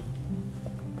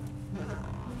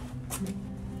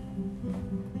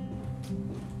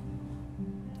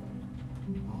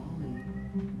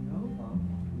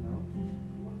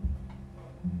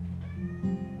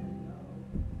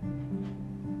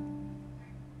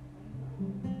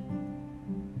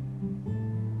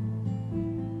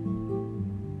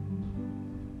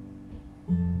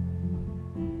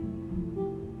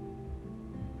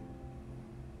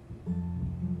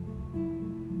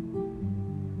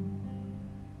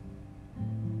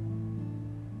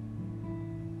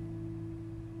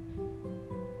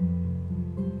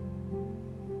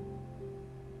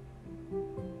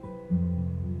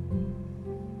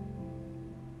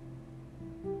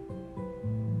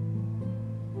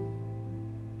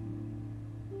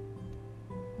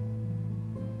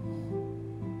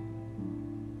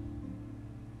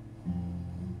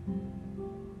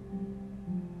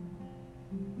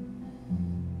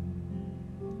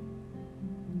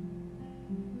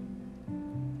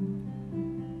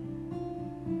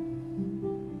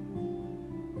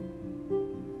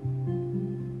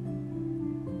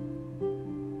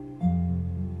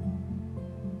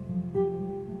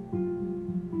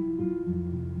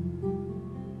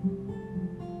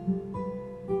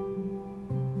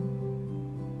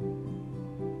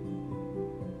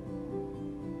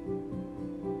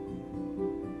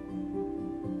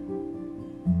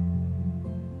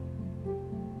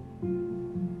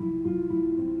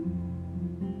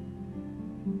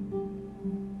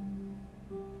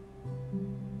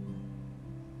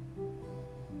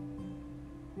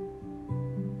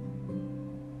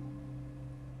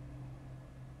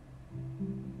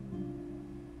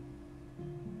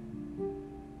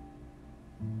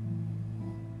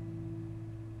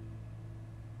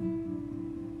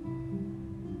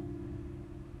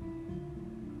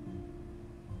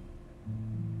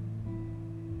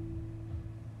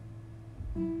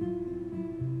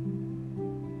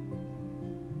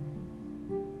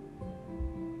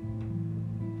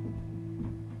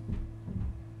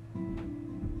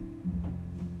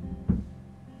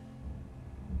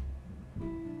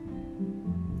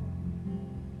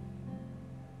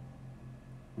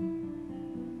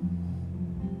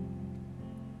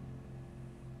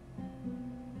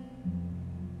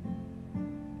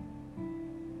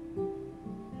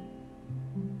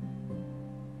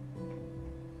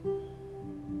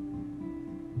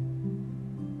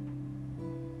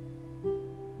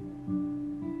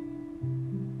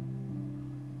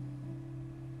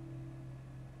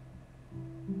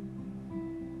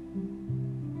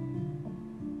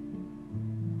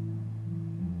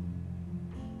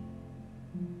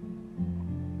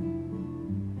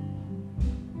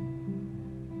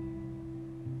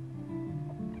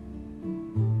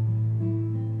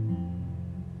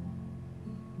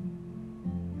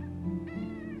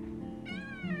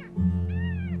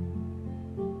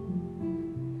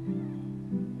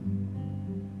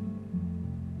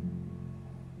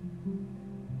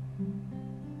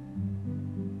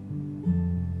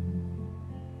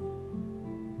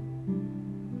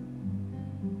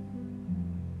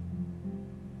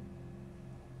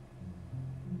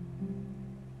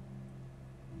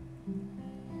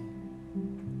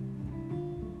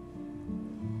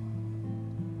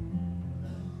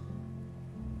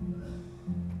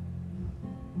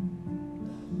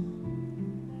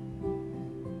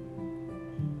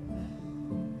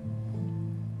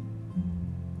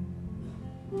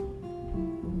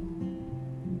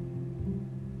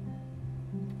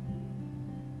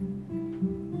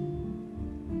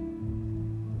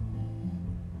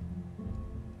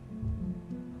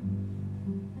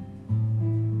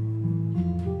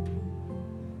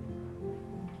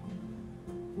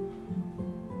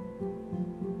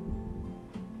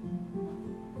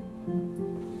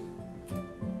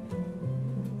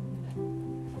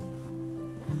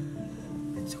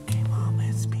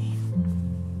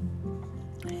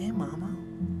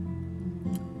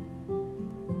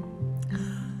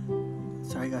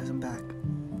 Sorry guys, I'm back.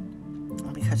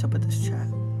 Let me catch up with this chat.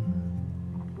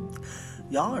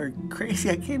 Y'all are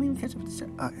crazy. I can't even catch up with this chat.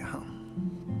 Alright,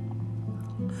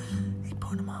 Hey,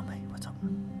 Bona Mama, what's up?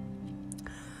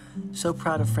 So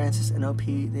proud of Francis and OP.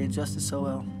 They adjusted so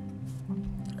well.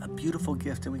 A beautiful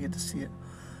gift, and we get to see it.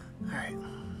 Alright.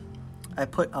 I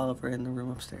put Oliver in the room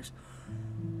upstairs.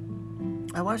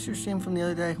 I watched your stream from the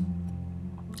other day,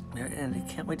 and I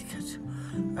can't wait to catch you.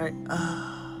 Alright,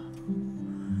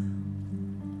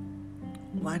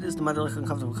 why does the mother look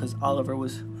uncomfortable? Because Oliver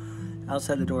was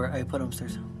outside the door. I put him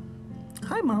upstairs.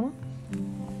 Hi, Mama.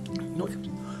 No,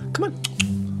 come on.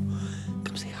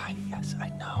 Come say hi. Yes, I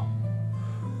know.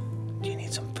 Do you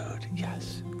need some food?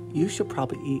 Yes. You should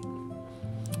probably eat.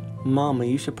 Mama,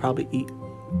 you should probably eat.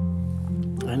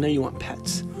 I know you want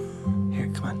pets. Here,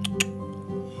 come on.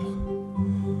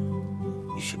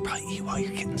 You should probably eat while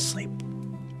you're getting sleep.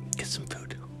 Get some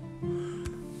food.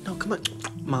 No, come on.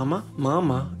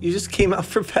 Mama, you just came out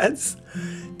for pets?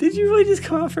 Did you really just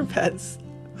come out for pets?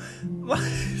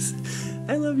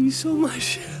 I love you so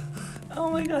much. Oh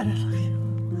my God, I love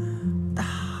you.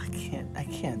 I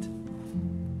can't.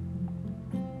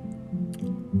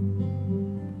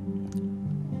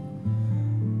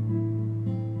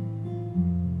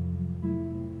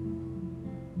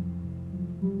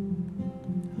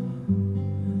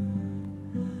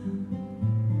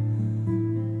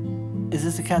 Is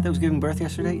this the cat that was giving birth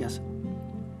yesterday? Yes.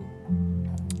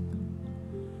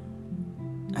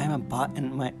 I am a bot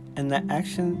and that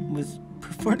action was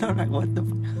performed on what the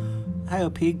Hi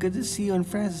OP, good to see you and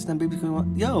Francis and baby's going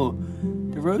on. Yo,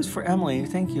 the rose for Emily.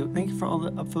 Thank you for all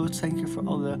the upvotes. Thank you for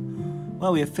all the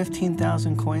well, we have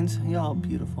 15,000 coins. Y'all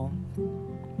beautiful.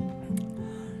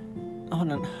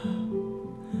 Hold on.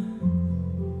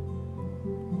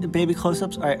 The baby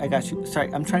close-ups? Alright, I got you.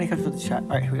 Sorry, I'm trying to catch up with the chat.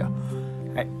 Alright, here we go.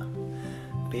 Alright.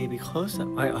 Baby close-up.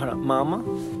 Alright, hold on.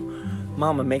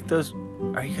 Mama, make those.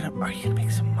 Are you gonna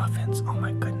make some muffins? Oh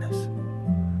my goodness.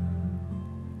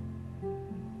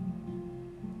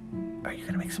 Are you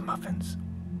gonna make some muffins?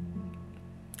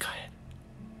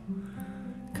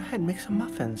 Go ahead, make some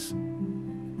muffins.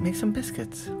 Make some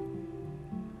biscuits.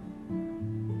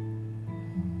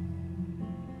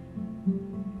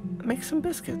 Make some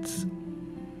biscuits.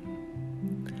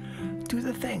 Do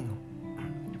the thing.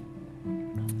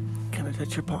 Can I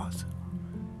touch your paws?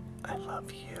 I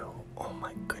love you. Oh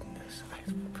my goodness.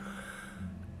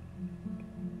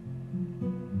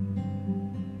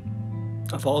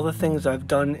 Of all the things I've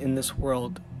done in this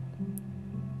world,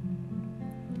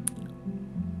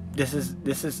 this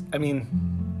is, I mean,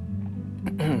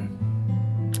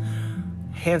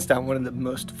 hands down one of the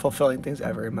most fulfilling things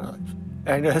ever in my life.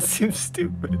 And I know that seems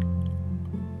stupid.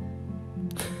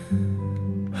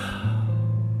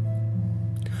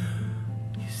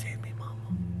 You saved me,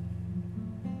 Mama.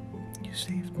 You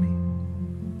saved me.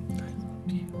 I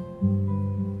loved you.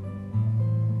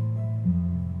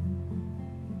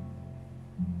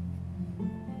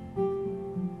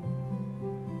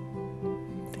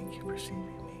 Thank you for saving me.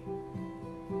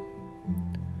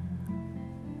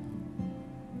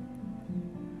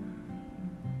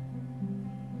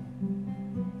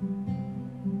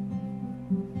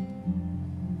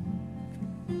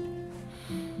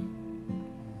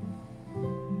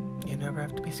 You never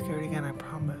have to be scared again, I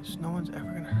promise. No one's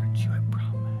ever gonna hurt you, I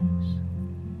promise.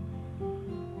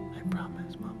 I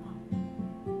promise, Mama.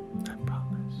 I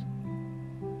promise.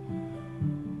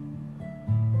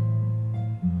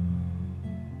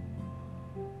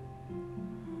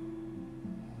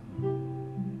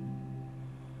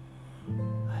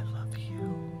 I love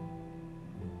you.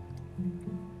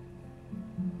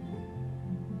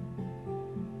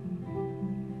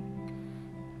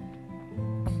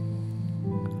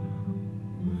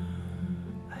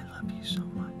 I love you so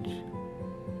much.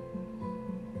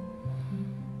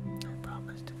 I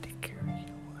promise to take care of you.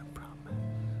 I promise.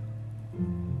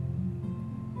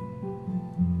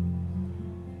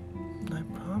 I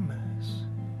promise.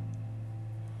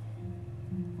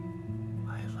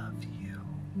 I love you.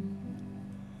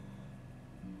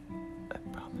 I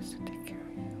promise to take care of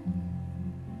you.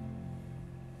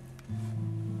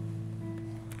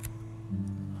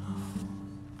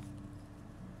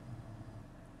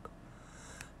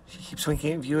 She keeps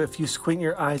winking at you if you squint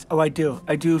your eyes. Oh, I do.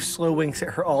 I do slow winks at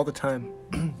her all the time.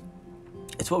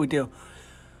 It's what we do.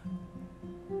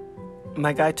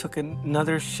 My guy took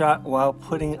another shot while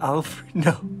putting Oliver.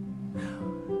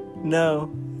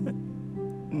 No,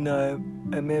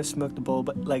 I may have smoked a bowl,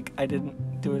 but like I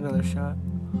didn't do another shot.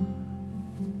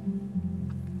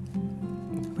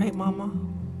 Right, Mama?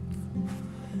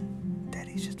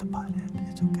 Daddy's just a butthead.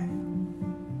 It's okay.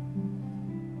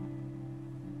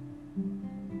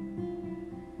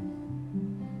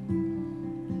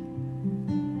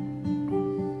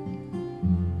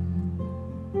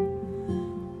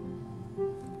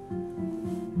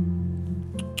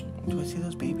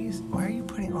 babies? Why are you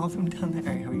putting all of them down there? All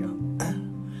right, here we go.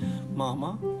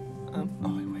 Mama. Oh,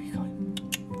 wait, where are you going?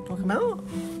 Do you want to come out?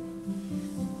 Do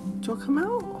you want to come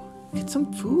out? Get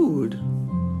some food.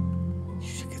 You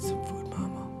should get some food,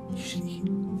 Mama. You should eat.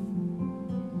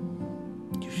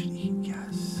 You should eat,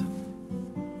 yes.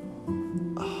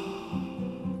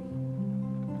 Oh.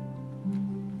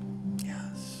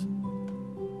 Yes.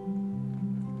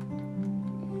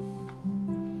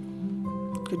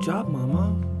 Good job,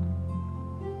 Mama.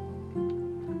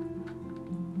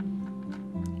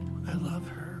 I love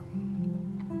her.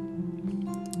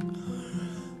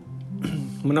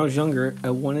 When I was younger, I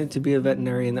wanted to be a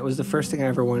veterinarian. That was the first thing I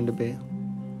ever wanted to be.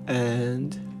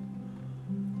 And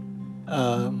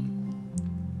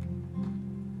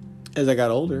as I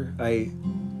got older,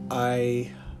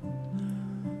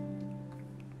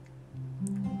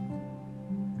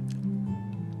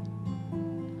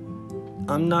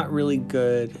 I'm not really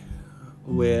good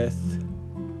with...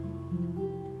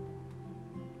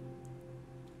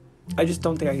 I just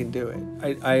don't think I can do it.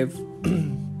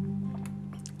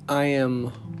 I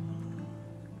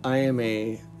am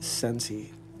a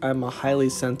sensi. I'm a highly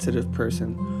sensitive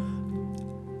person.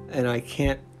 And I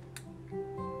can't...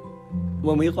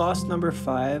 When we lost number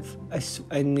 5,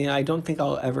 I mean, I don't think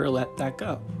I'll ever let that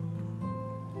go.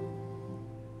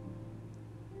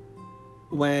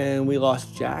 When we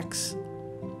lost Jax,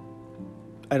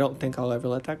 I don't think I'll ever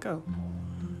let that go.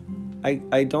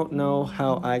 I don't know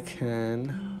how I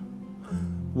can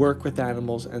work with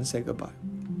animals and say goodbye.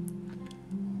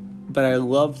 But I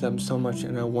love them so much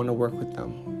and I want to work with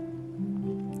them.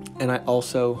 And I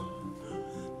also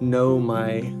know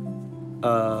my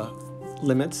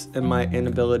limits and my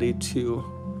inability to,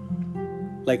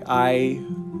 like, I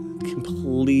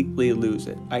completely lose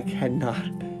it. I cannot.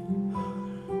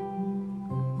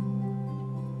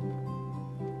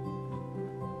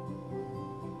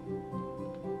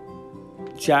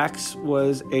 Jax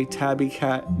was a tabby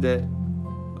cat that...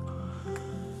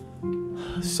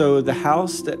 So the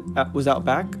house that was out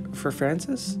back for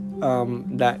Francis,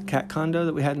 that cat condo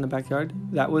that we had in the backyard,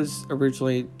 that was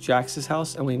originally Jax's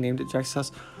house, and we named it Jax's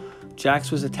house.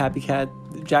 Jax was a tabby cat.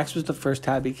 Jax was the first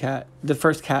tabby cat, the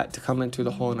first cat to come in through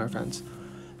the hole in our fence.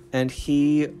 And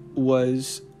he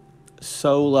was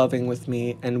so loving with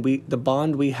me, and the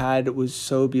bond we had was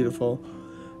so beautiful.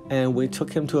 And we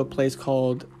took him to a place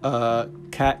called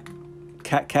Cat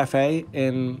Cafe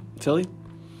in Philly.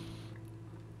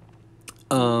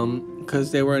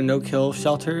 Because they were a no-kill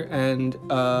shelter, and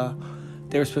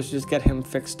they were supposed to just get him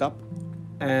fixed up.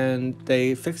 And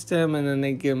they fixed him, and then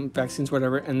they gave him vaccines,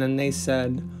 whatever. And then they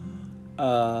said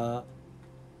that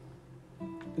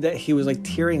he was like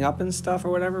tearing up and stuff or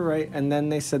whatever, right? And then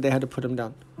they said they had to put him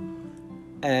down.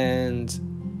 And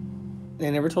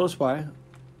they never told us why.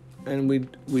 And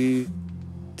we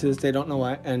to this day don't know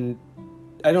why. And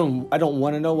I don't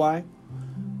want to know why.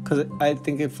 Because I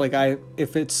think if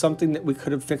it's something that we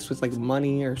could have fixed with like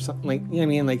money or something, like, you know what I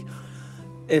mean, like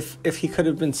if he could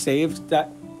have been saved, that,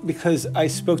 because I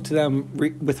spoke to them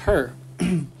with her,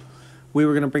 we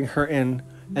were gonna bring her in,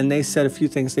 and they said a few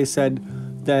things. They said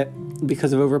that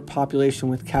because of overpopulation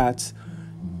with cats,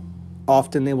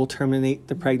 often they will terminate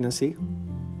the pregnancy,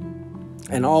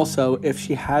 and also if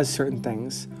she has certain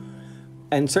things,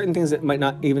 and certain things that might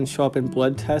not even show up in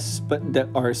blood tests, but that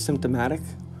are symptomatic,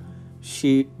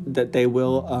 that they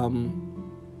will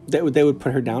they would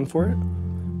put her down for it,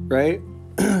 right?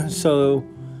 So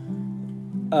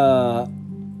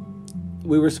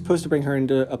we were supposed to bring her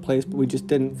into a place, but we just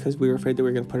didn't, because we were afraid that we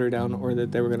were going to put her down, or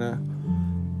that they were going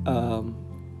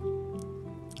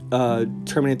to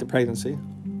terminate the pregnancy.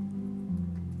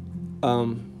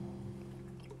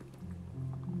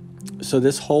 So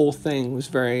this whole thing was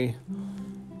very...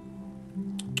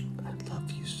 I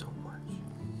love you so much.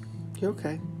 You're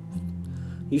okay.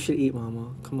 You should eat,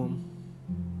 Mama. Come on.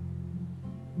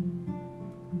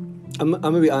 I'm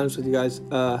gonna be honest with you guys.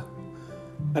 I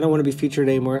don't want to be featured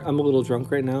anymore. I'm a little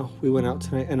drunk right now. We went out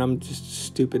tonight, and I'm just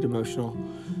stupid emotional.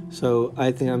 So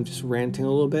I think I'm just ranting a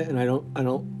little bit, and I'm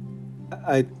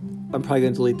probably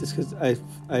gonna delete this because I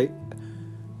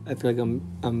feel like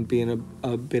I'm being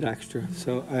a bit extra.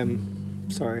 So I'm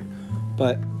sorry,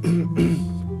 but.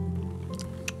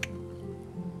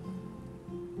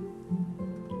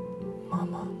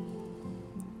 Mama,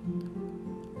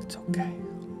 it's okay.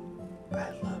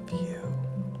 I love you.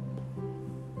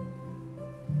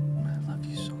 I love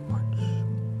you so much.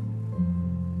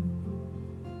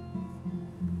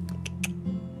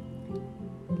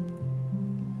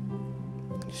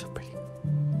 You're so pretty.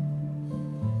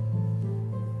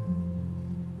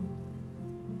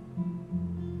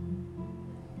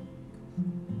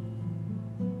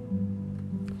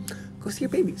 Go Go see your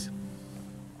babies.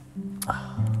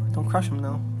 Don't crush them,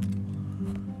 though.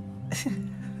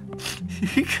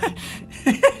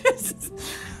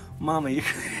 Mama, you...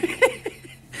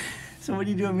 So what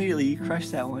do you do immediately? You crush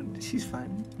that one. She's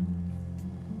fine.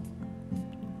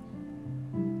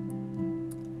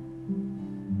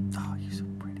 Oh, you're so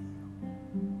pretty.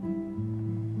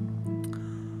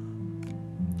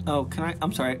 Oh, can I...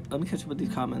 I'm sorry. Let me catch up with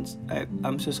these comments.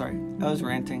 I'm so sorry. I was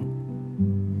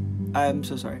ranting. I'm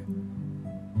so sorry.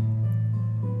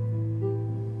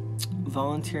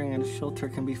 Volunteering at a shelter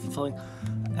can be fulfilling.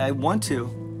 I want to.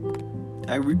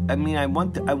 I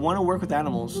want to work with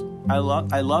animals. I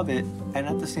love it, and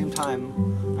at the same time,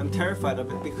 I'm terrified of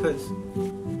it because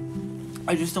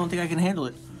I just don't think I can handle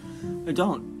it. I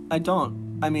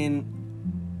don't. I mean,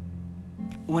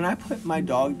 when I put my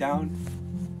dog down,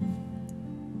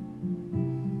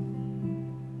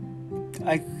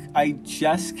 I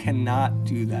just cannot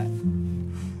do that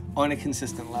on a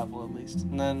consistent level, at least.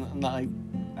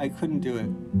 I couldn't do it.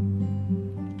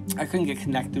 I couldn't get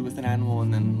connected with an animal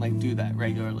and then do that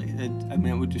regularly.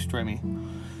 It would destroy me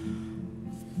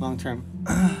long term.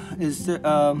 Is there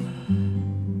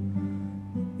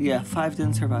yeah, 5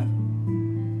 didn't survive.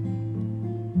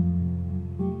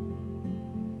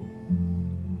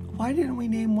 Why didn't we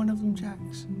name one of them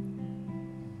Jax?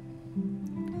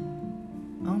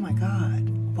 Oh my god.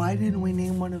 Why didn't we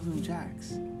name one of them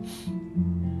Jax?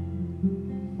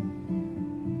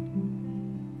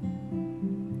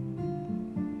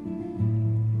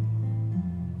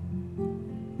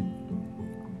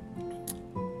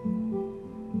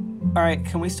 Alright,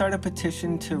 can we start a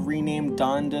petition to rename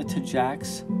Donda to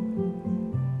Jax?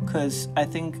 Because I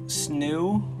think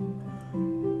Snoo,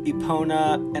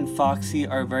 Epona, and Foxy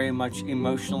are very much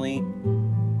emotionally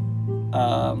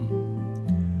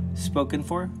spoken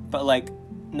for. But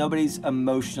nobody's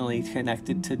emotionally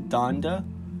connected to Donda.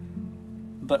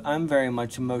 But I'm very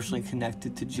much emotionally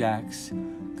connected to Jax.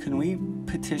 Can we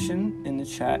petition in the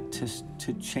chat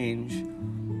to change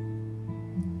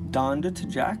Donda to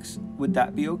Jax? Would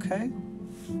that be okay?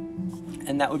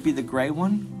 And that would be the gray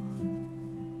one?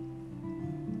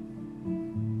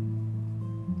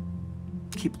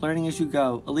 Keep learning as you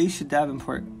go. Alicia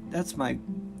Davenport. That's my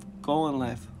goal in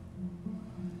life.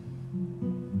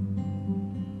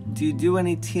 Do you do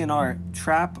any TNR?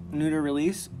 Trap, neuter,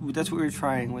 release? That's what we were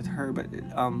trying with her, but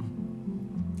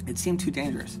it seemed too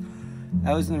dangerous.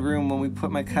 I was in the room when we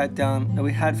put my cat down that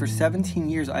we had for 17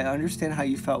 years. I understand how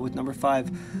you felt with number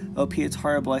 5. OP, it's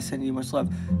horrible. I send you much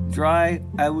love. Dry,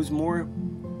 I was more...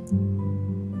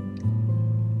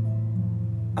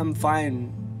 I'm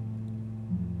fine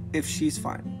if she's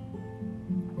fine.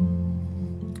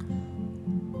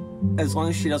 As long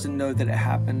as she doesn't know that it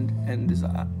happened, and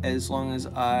as long as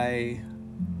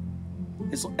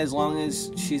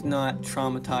she's not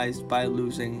traumatized by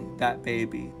losing that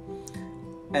baby.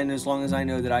 And as long as I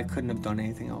know that I couldn't have done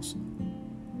anything else.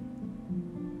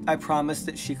 I promised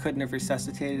that she couldn't have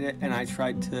resuscitated it, and I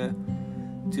tried to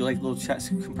do little chest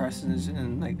compressions,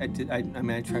 and I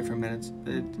tried for minutes.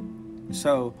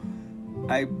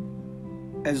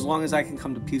 As long as I can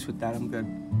come to peace with that, I'm good.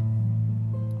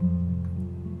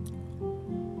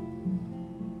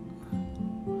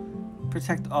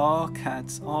 Protect all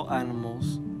cats, all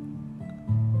animals.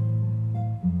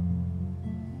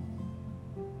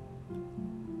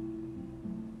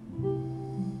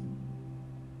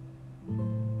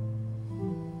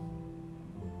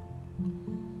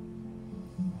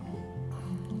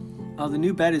 Oh, the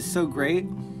new bed is so great.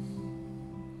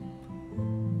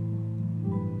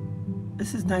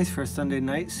 This is nice for a Sunday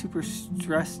night. Super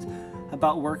stressed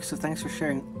about work, so thanks for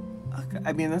sharing.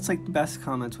 I mean, that's the best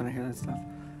comments when I hear that stuff.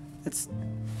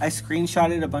 I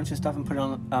screenshotted a bunch of stuff and put it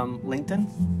on LinkedIn,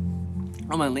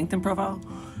 on my LinkedIn profile,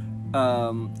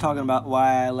 talking about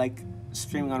why I like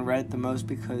streaming on Reddit the most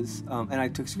because, and I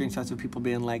took screenshots of people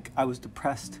being like, I was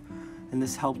depressed and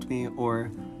this helped me, or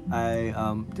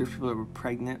there's people that were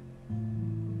pregnant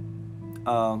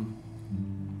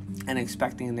and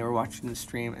expecting, and they were watching the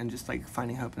stream and just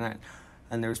finding hope in that.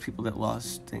 And there was people that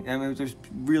lost things. I mean, there's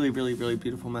really, really, really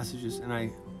beautiful messages, and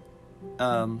I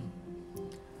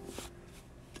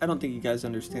don't think you guys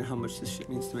understand how much this shit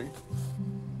means to me.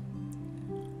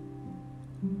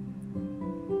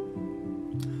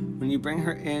 When you bring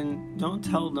her in, don't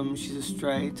tell them she's a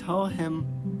stray. Tell him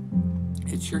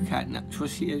it's your cat now. Well,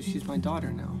 she is. She's my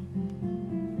daughter now.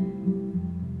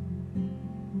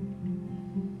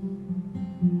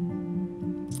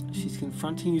 She's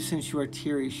confronting you since you are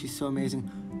teary. She's so amazing.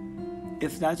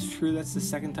 If that's true, that's the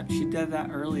second time. She did that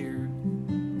earlier.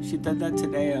 She did that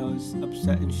today. I was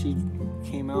upset and she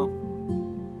came out.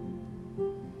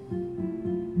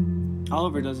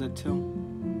 Oliver does it too.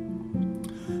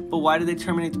 But why did they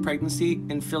terminate the pregnancy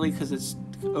in Philly? Because it's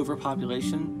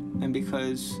overpopulation, and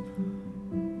because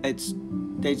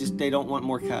they don't want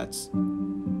more cats.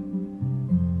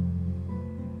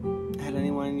 Had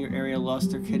anyone in your area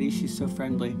lost their kitty? She's so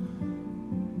friendly.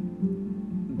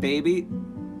 Baby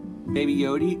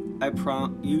Yodi,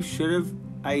 you should have.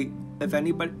 If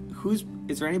anybody,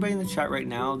 is there anybody in the chat right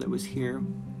now that was here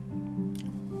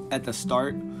at the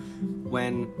start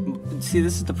see,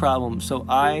 this is the problem. So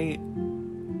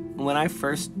when I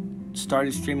first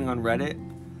started streaming on Reddit,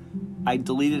 I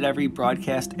deleted every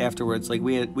broadcast afterwards. Like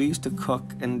we used to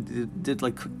cook and did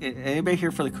like, anybody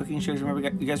here for the cooking shows? You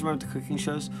guys remember the cooking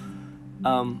shows?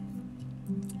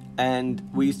 And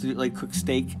we used to like cook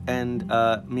steak, and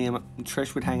me and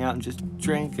Trish would hang out and just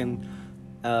drink and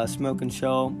smoke and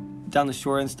chill down the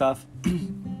shore and stuff.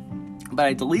 But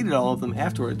I deleted all of them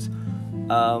afterwards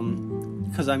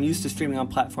because I'm used to streaming on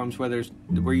platforms where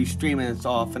you stream and it's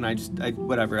off, and I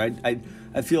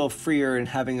feel freer in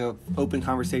having a open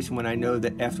conversation when I know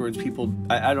that afterwards I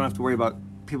don't have to worry about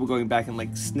people going back and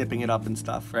like snipping it up and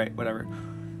stuff, right? Whatever.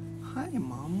 Hi,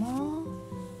 Mama.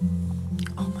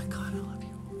 Oh my God, I love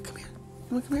you. Come here.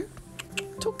 You want to come here?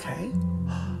 It's okay.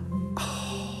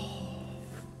 Oh,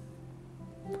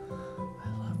 I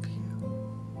love you.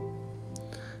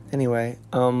 Anyway,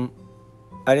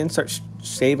 I didn't start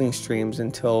saving streams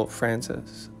until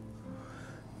Francis,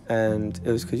 and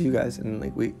it was because you guys, and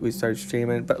like we started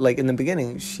streaming. But like in the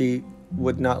beginning, she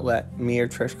would not let me or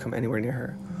Trish come anywhere near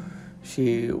her.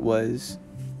 She was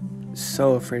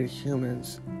so afraid of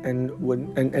humans,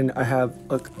 and I have,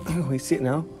 look, can we see it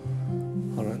now?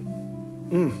 Hold on.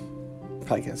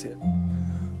 Probably can't see it.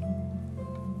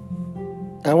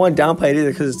 I don't want to downplay it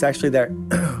either because it's actually there.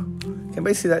 Can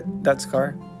anybody see that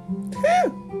scar?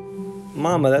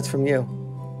 Mama, that's from you.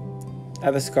 I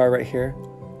have a scar right here.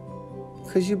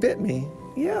 Because you bit me.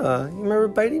 Yeah, you remember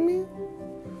biting me?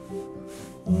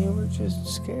 You were just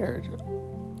scared.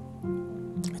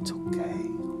 It's okay.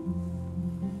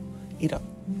 Eat up.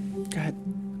 Go ahead.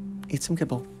 Eat some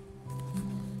kibble.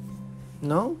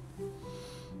 No?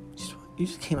 You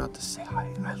just came out to say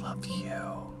hi. I love you.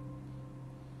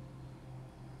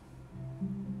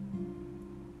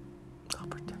 I'll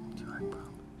protect you, I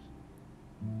promise.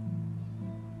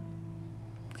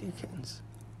 Get your kittens.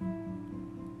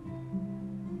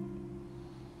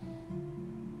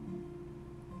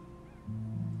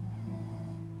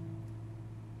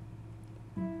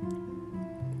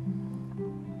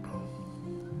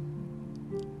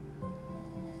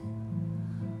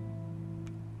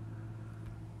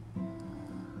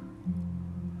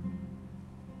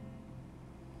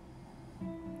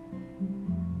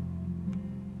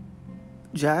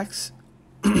 Jax,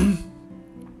 we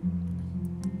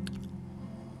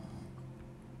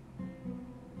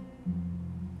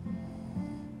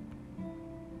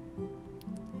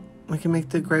can make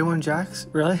the gray one Jax?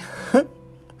 Really?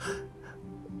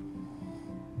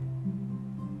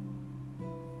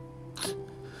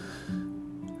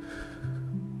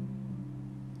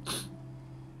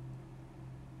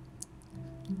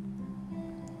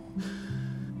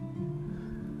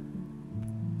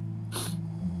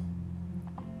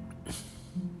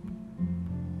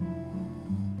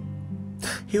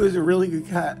 He was a really good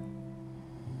cat.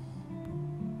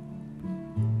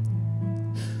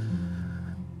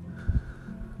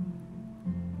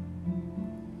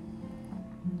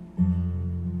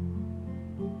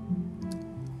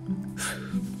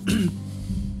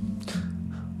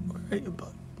 Where are you,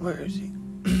 bud? Where is he?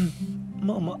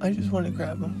 Mama, I just want to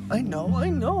grab him. I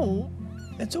know.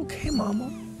 It's okay, Mama.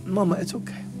 Mama, it's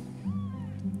okay.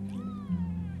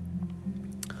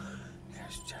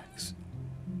 There's Jax.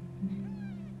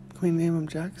 Can we name him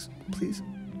Jax, please?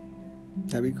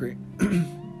 That'd be great.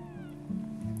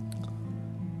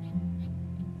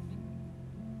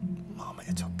 Mama,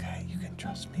 it's okay. You can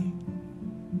trust me.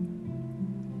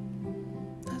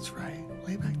 That's right.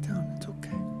 Lay back down. It's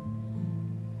okay.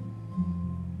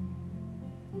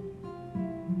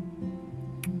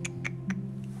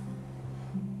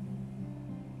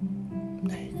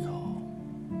 There you go.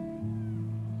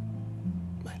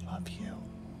 I love you.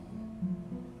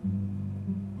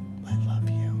 I love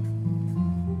you.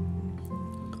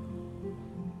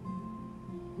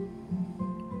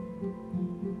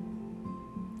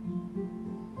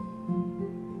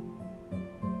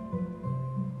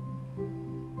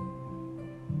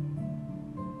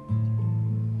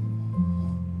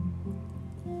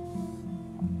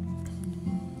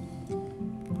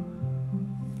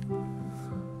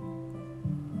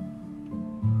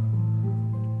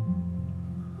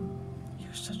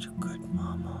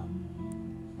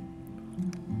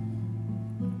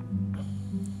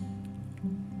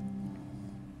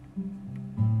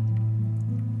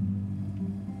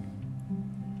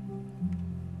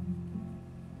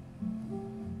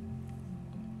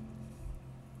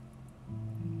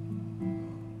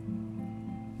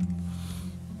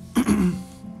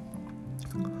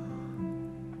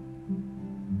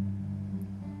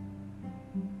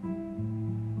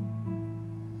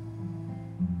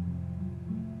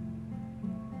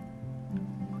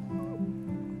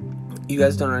 You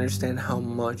guys don't understand how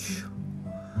much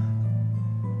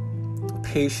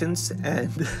patience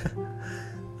and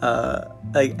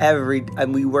like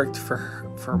and we worked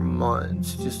for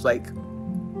months, just like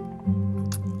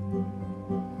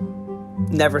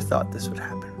never thought this would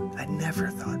happen. I never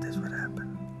thought this would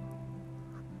happen.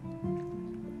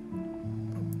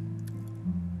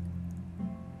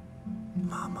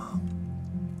 Mama,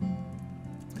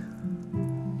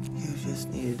 you just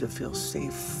needed to feel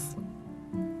safe.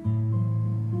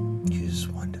 You just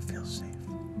wanted to feel safe.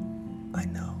 I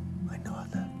know how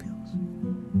that feels.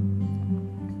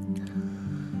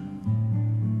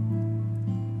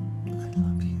 I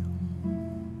love you.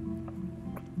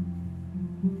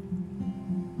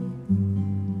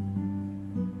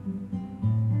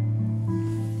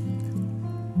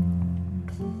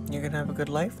 You're gonna have a good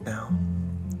life now.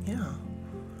 Yeah.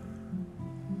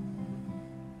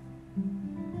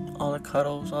 All the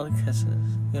cuddles, all the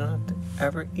kisses. You don't have to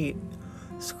ever eat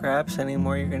scraps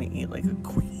anymore. You're gonna eat like a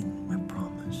queen, I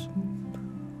promise.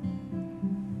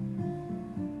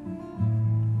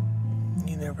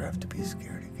 You never have to be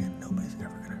scared again. Nobody's ever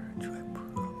gonna hurt you, I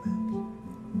promise.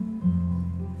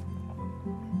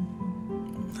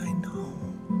 I know.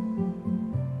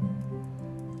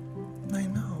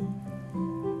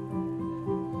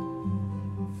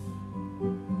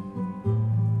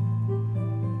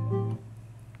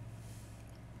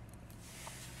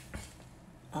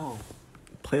 Oh,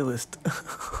 playlist.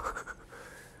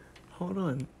 Hold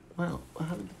on. Wow,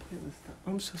 how did the playlist stop?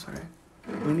 I'm so sorry.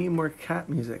 We need more cat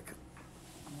music.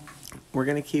 We're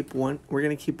gonna keep one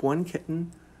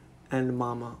kitten and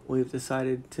Mama. We've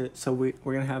decided to, so we're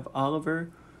gonna have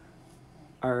Oliver,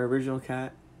 our original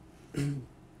cat,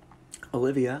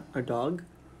 Olivia, our dog,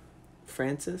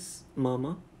 Francis,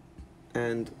 Mama,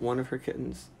 and one of her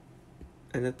kittens.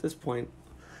 And at this point,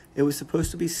 it was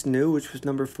supposed to be Snoo, which was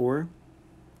number 4.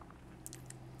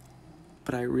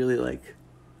 But I really like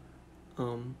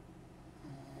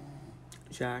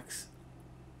Jax.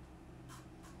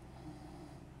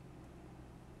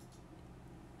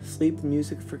 Sleep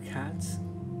music for cats.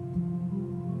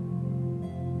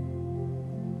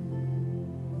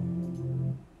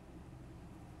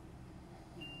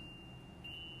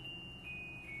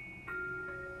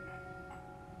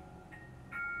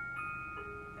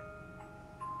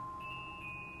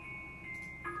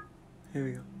 Here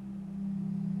we go.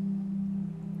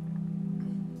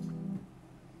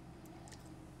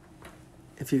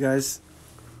 If you guys,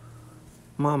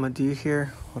 Mama, do you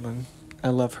hear? Hold on. I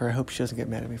love her. I hope she doesn't get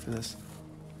mad at me for this.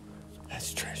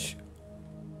 That's Trish.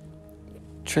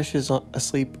 Trish is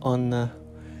asleep on the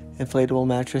inflatable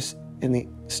mattress in the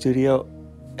studio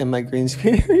in my green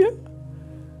screen area.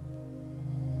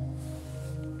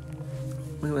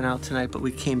 We went out tonight, but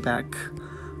we came back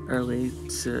early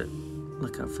to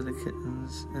look out for the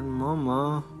kittens. And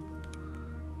Mama,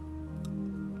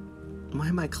 why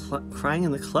am I crying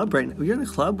in the club right now? You're in the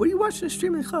club? What are you watching a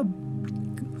stream in the club?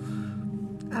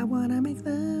 I wanna make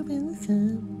love in the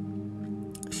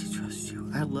club. She trusts you.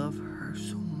 I love her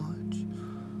so much.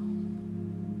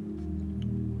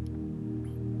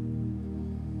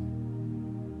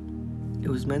 It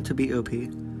was meant to be OP.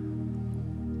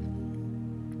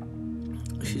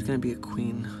 She's gonna be a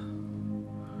queen.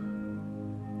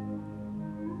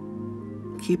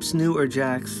 Keep Snoo or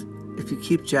Jax. If you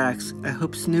keep Jax, I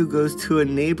hope Snoo goes to a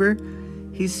neighbor.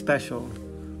 He's special.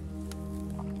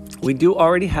 We do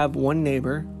already have one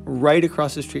neighbor right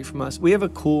across the street from us. We have a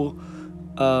cool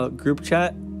group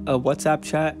chat, a WhatsApp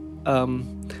chat.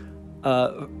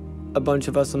 A bunch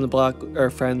of us on the block are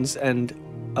friends, and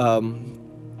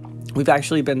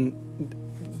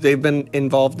they've been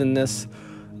involved in this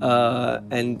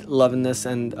and loving this.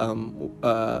 And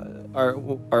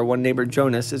our one neighbor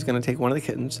Jonas is going to take one of the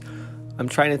kittens. I'm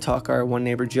trying to talk our one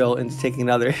neighbor Jill into taking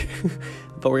another,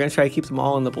 but we're gonna try to keep them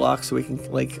all on the block so we can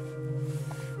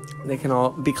they can all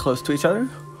be close to each other.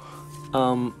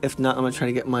 If not, I'm gonna try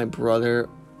to get my brother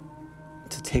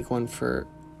to take one for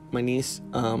my niece,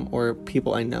 or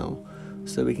people I know,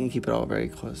 so we can keep it all very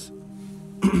close.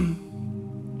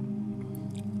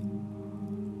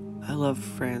 I love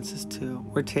Francis too.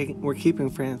 We're keeping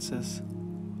Francis.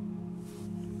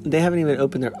 They haven't even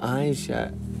opened their eyes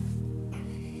yet.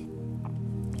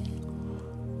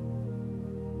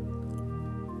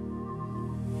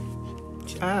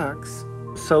 Jax.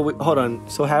 So hold on.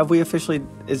 So have we officially?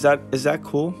 Is that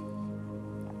cool?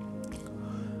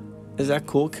 Is that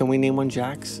cool? Can we name one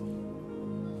Jax?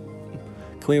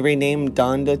 Can we rename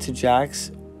Donda to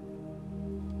Jax?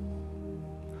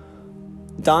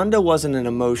 Donda wasn't an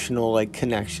emotional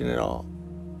connection at all.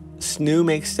 Snoo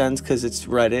makes sense because it's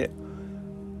Reddit.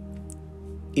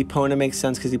 Epona makes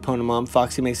sense because Epona mom.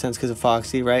 Foxy makes sense because of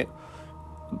Foxy, right?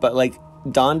 But like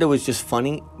Donda was just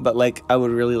funny, but like I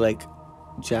would really like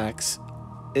Jax.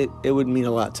 It would mean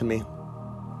a lot to me.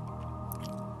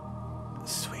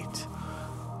 Sweet.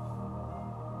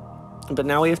 But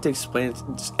now we have to explain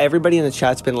it. Everybody in the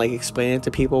chat's been like explaining it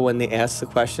to people when they ask the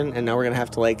question, and now we're gonna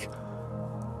have to like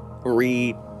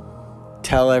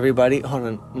tell everybody. Hold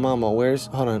on, Mama,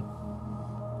 hold on.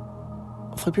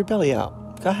 Flip your belly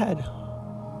out. Go ahead.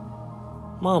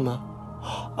 Mama.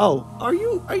 Oh, are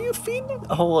you feeding?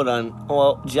 Hold on.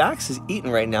 Well, Jax is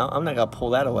eating right now. I'm not gonna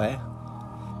pull that away.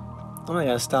 I'm not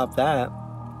gonna stop that.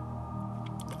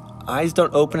 Eyes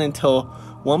don't open until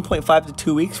 1.5 to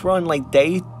 2 weeks. We're on like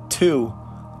day 2,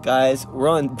 guys. We're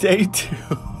on day 2.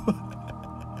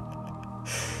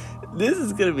 This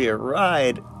is gonna be a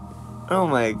ride. Oh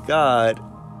my god.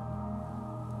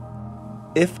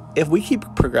 If we keep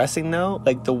progressing now,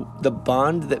 like the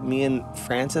bond that me and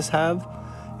Francis have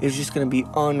is just gonna be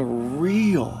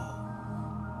unreal.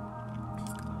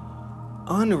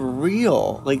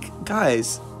 Unreal. Like,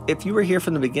 guys, if you were here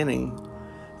from the beginning,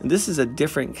 this is a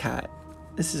different cat.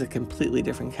 This is a completely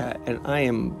different cat, and I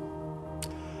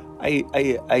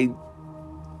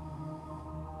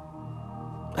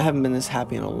haven't been this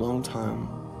happy in a long time.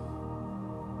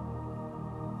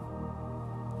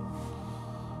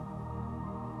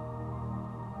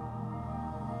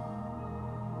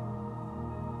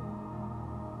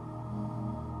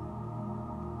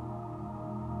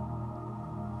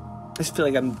 I just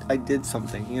feel like I did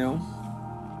something, you know?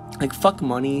 Like, fuck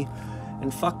money,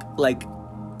 and fuck, like,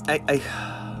 I've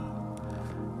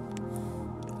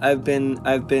been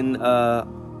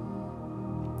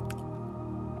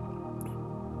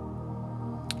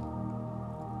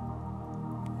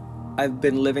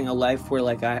living a life where,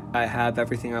 like, I have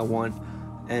everything I want,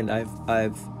 and I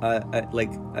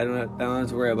like, I don't have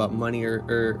to worry about money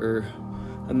or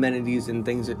amenities and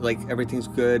things that, like, everything's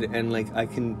good, and like I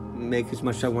can make as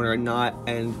much as I want or not.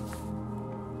 And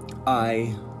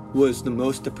I was the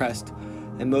most depressed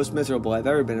and most miserable I've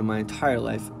ever been in my entire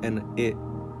life, and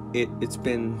it's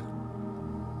been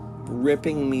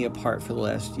ripping me apart for the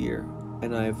last year,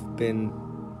 and I've been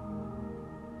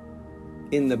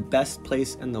in the best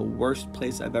place and the worst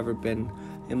place I've ever been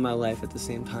in my life at the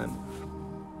same time.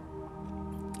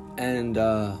 And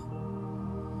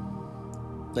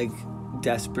like,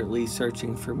 desperately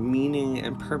searching for meaning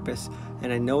and purpose.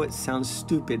 And I know it sounds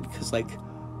stupid because, like,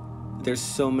 there's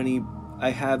so many, I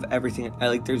have everything. I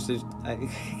like, this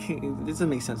doesn't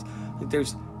make sense. Like,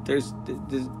 there's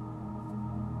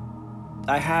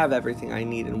I have everything I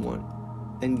need and want,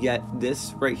 and yet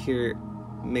this right here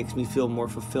makes me feel more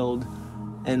fulfilled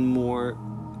and more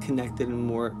connected and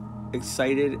more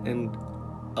excited and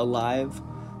alive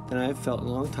than I've felt in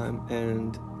a long time.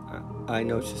 And I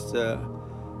know it's just a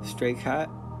stray cat,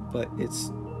 but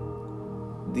it's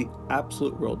the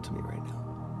absolute world to me right now.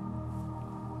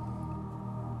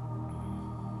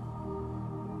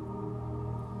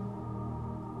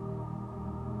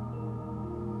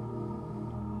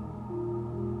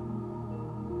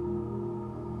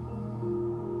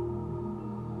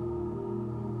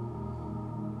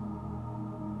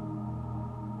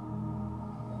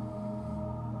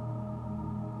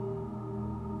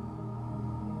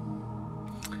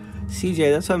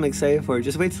 CJ, that's what I'm excited for.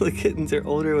 Just wait till the kittens are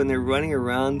older. When they're running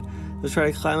around, they'll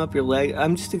try to climb up your leg.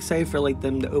 I'm just excited for, like,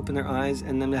 them to open their eyes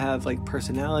and them to have, like,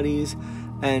 personalities.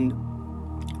 And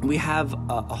we have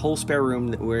a whole spare room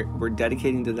that we're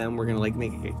dedicating to them. We're gonna, like,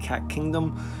 make a cat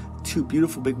kingdom, 2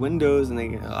 beautiful big windows, and they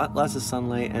get lots of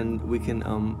sunlight, and we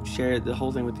can share the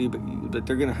whole thing with you. But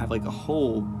they're gonna have, like, a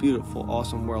whole beautiful,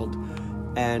 awesome world.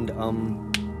 And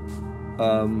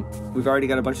we've already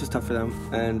got a bunch of stuff for them,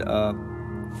 and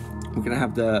we're gonna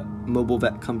have the mobile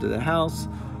vet come to the house.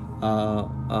 We're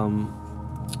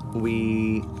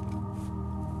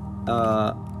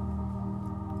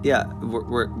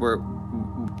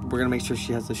gonna make sure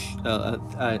she has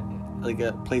like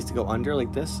a place to go under,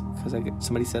 like this, because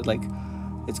somebody said, like,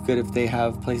 it's good if they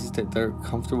have places that they're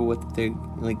comfortable with, if they,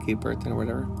 like, gave birth in or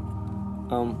whatever.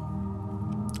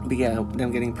 But yeah,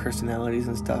 them getting personalities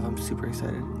and stuff, I'm super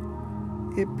excited.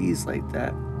 It bees like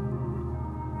that.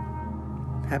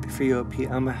 Happy for you, OP.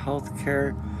 I'm a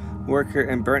healthcare worker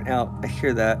and burnt out. I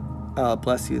hear that.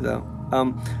 Bless you, though.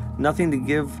 Nothing to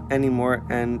give anymore,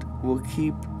 and we'll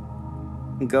keep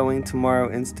going tomorrow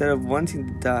instead of wanting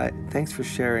to die. Thanks for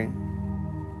sharing.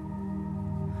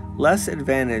 Less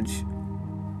advantage.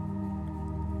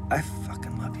 I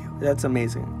fucking love you. That's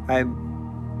amazing.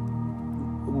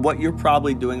 What you're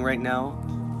probably doing right now,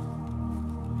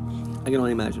 I can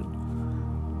only imagine.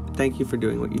 thank you for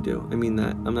doing what you do. I mean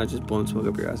that. I'm not just blowing smoke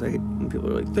up your ass. I hate when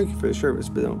people are like, thank you for the service,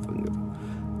 but they don't fucking give.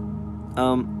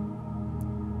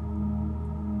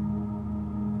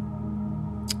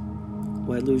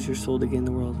 Why lose your soul to gain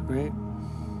the world, right?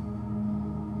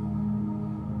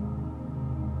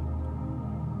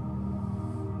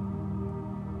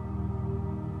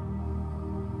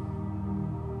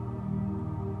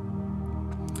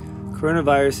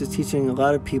 Coronavirus is teaching a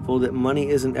lot of people that money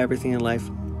isn't everything in life.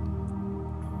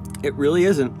 It really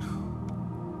isn't.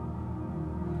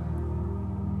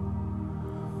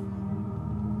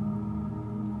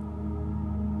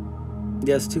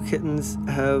 Yes, 2 kittens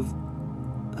have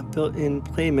a built-in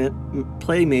playmate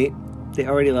they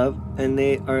already love, and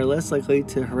they are less likely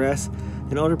to harass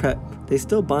an older pet. They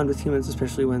still bond with humans,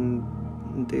 especially when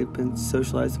they've been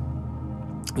socialized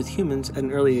with humans at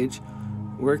an early age.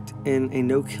 Worked in a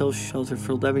no-kill shelter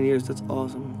for 11 years. That's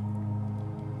awesome.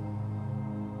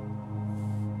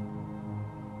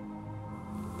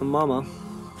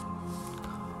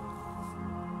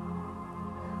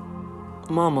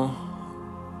 Mama.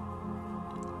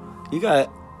 You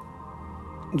got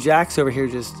Jax over here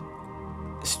just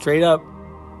straight up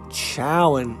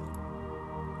chowing.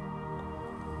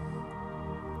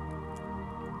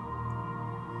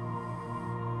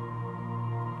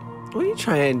 What are you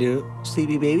trying to do,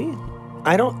 sleepy baby?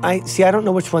 I don't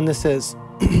know which one this is.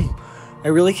 I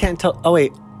really can't tell. Oh,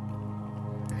 wait.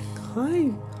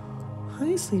 Hi,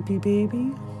 sleepy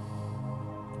baby.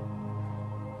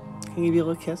 Can I give you a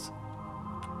little kiss?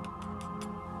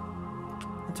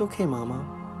 It's okay, Mama.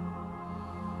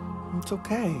 It's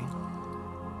okay.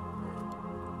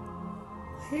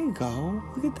 There you go.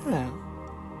 Look at that.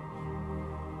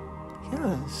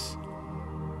 Yes.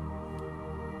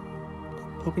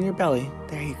 Open your belly.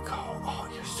 There you go. Oh,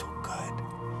 you're so good.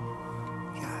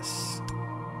 Yes.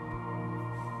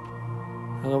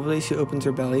 I love the way she opens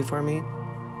her belly for me.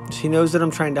 She knows that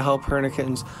I'm trying to help her and her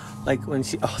kittens. Like when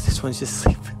this one's just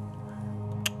sleeping.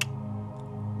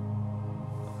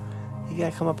 You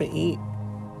gotta come up and eat.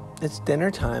 It's dinner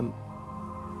time.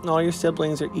 All your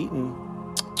siblings are eating.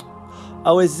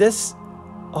 Oh, is this...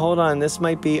 Hold on. This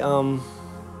might be,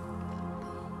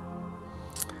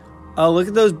 Oh, look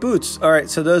at those boots. All right,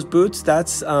 so those boots,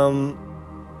 that's, that's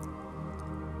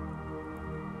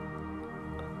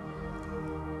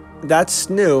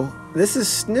Snoo. This is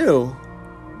Snoo.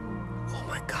 Oh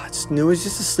my God, Snoo is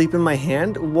just asleep in my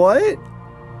hand? What?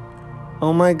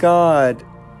 Oh my God.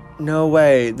 No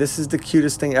way. This is the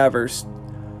cutest thing ever.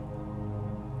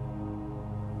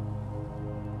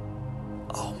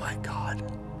 Oh my God.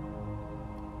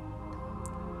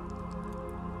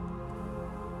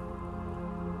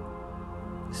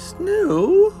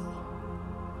 Snoo?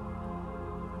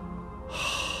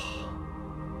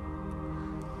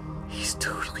 He's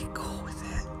totally cool with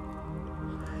it.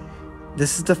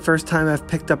 This is the first time I've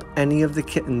picked up any of the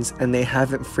kittens and they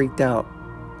haven't freaked out.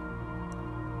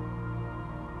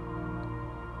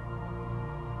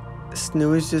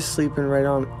 Snoo is just sleeping right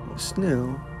on.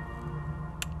 Snoo.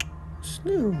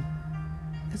 Snoo.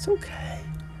 It's okay.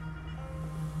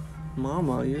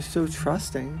 Mama, you're so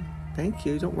trusting. Thank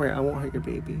you. Don't worry. I won't hurt your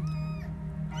baby.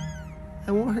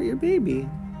 I won't hurt your baby.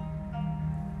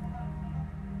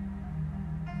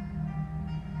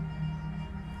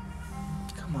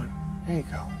 Come on. There you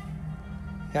go.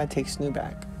 You gotta take Snoo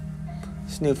back.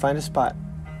 Snoo, find a spot.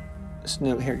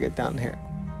 Snoo, here, get down here.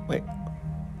 Wait.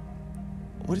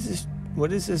 What is this?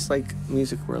 What is this, like,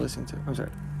 music we're listening to? I'm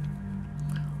sorry.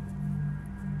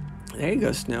 There you go,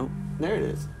 Snoo. There it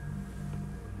is.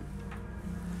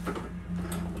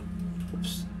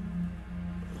 Oops.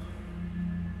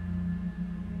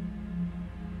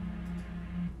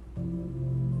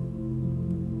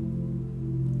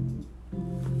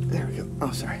 There we go.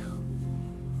 Oh, sorry.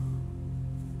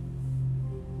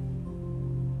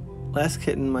 Last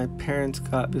kitten my parents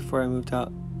got before I moved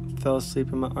out fell asleep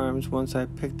in my arms once I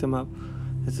picked him up.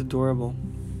 It's adorable.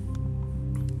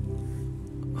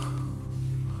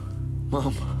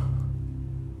 Mom.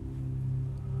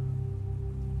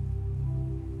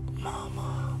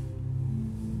 Mama.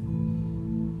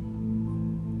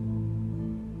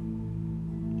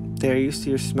 They're used to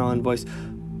your smell and voice.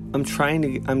 I'm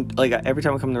like, every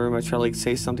time I come in the room, I try to, like,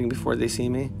 say something before they see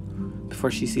me, before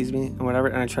she sees me, and whatever,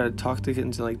 and I try to talk to the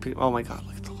kittens and, like, oh my God,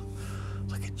 look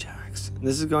at Jax.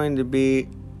 This is going to be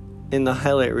in the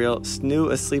highlight reel.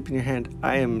 Snoo asleep in your hand.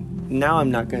 I'm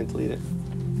not going to delete it.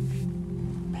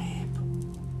 Babe.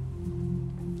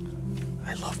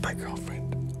 I love my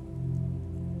girlfriend.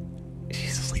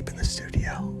 She's asleep in the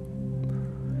studio.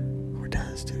 We're down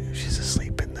in the studio. She's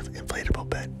asleep in the inflatable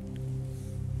bed.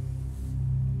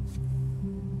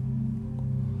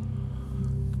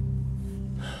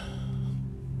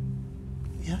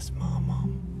 Yes, Mama.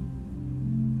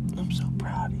 I'm so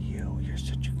proud of you. You're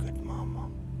such a good mama.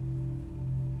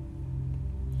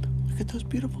 Look at those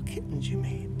beautiful kittens you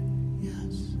made.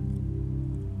 Yes.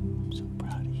 I'm so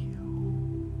proud of you.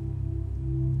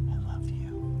 I love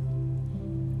you.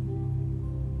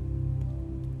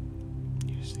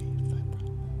 You're safe, I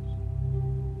promise.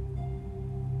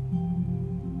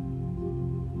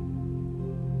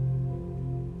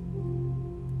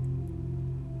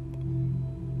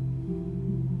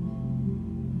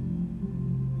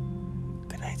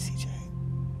 Good night, CJ.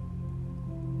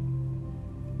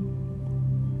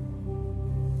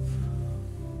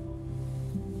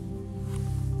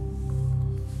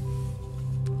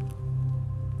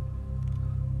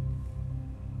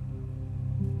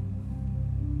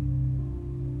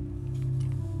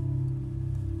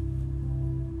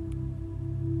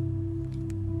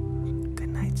 Good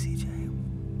night, CJ.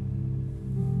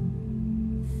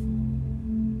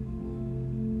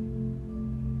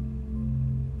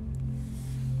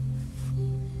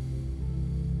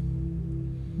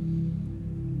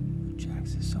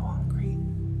 Jax is so hungry.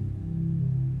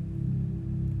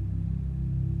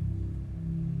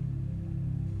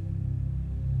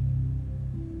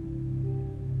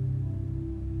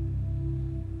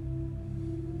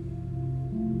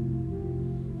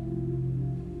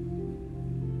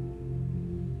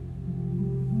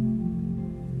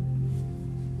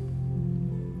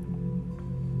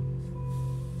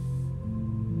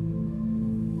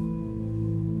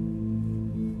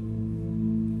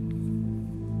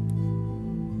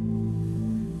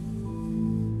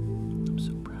 I'm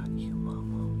so proud of you,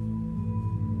 Mama.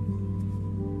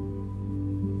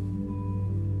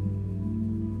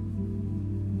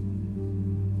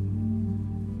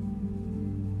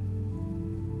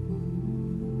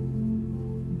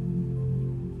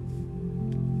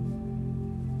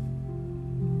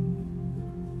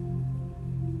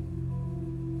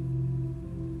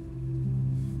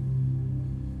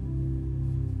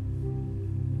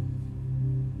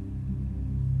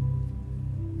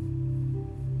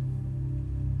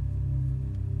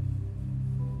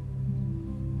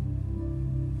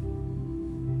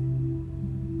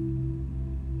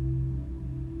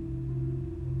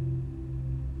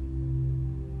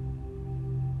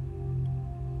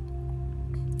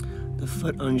 The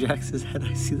foot on Jax's head.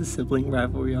 I see the sibling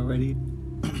rivalry already.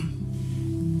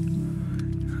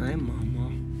 Hi,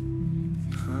 Mama.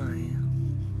 Hi.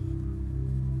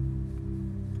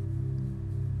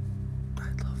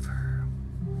 I love her.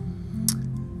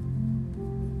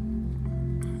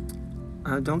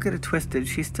 Don't get it twisted.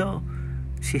 She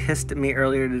hissed at me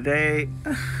earlier today.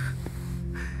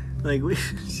 Like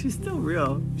she's still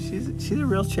real. She's a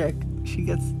real chick. She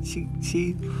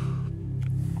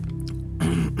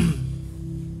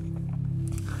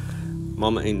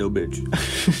Mama ain't no bitch.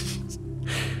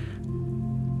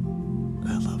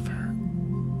 I love her.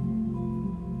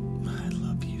 I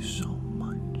love you so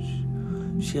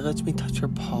much. She lets me touch her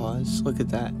paws. Look at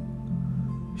that.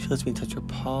 She lets me touch her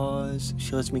paws.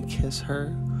 She lets me kiss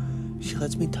her. She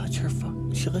lets me touch her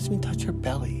she lets me touch her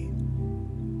belly.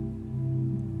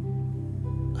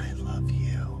 I love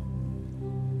you.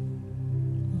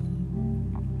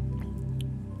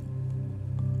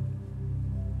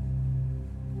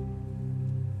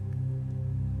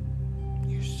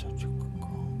 You're such a good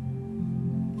girl.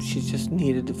 She just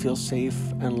needed to feel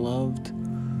safe and loved.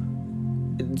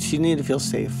 She needed to feel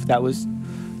safe.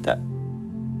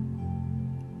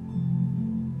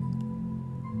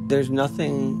 There's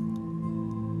nothing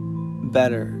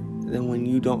better than when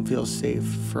you don't feel safe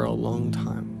for a long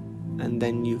time and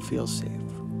then you feel safe.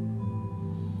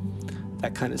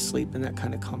 That kind of sleep and that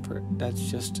kind of comfort, that's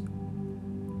just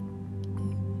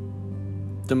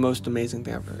the most amazing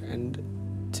thing ever. And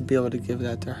to be able to give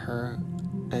that to her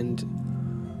and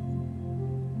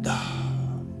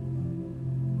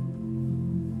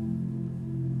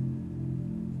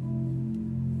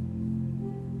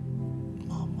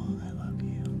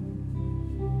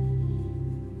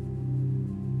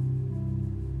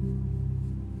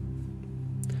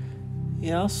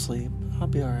yeah, I'll sleep. I'll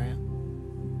be alright.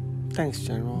 Thanks,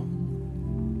 General.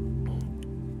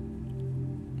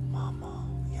 Mama,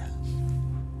 yes.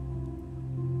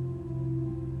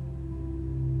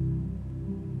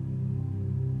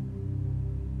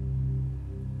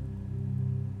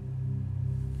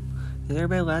 Is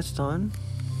everybody latched on?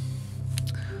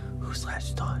 Who's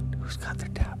latched on? Who's got their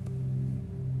tap?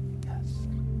 Yes.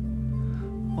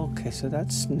 Okay, so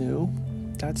that's new.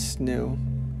 That's new.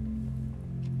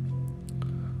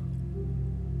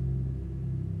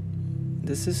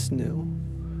 This is new,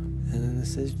 and then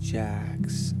this is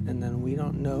Jax, and then we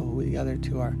don't know who the other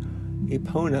two are.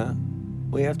 Epona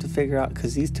We have to figure out,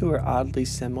 because these two are oddly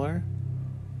similar.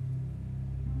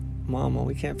 Mama,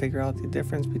 we can't figure out the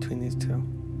difference between these two.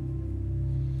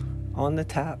 On the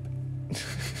tap.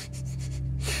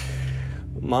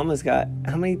 Mama's got,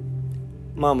 how many?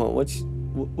 Mama, what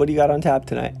do you got on tap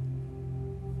tonight?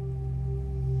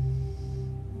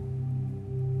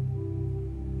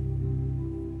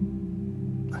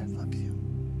 I love you.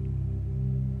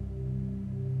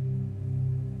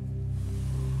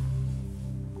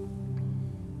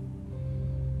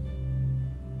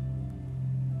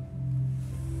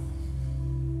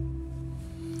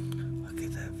 Look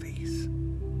at that face.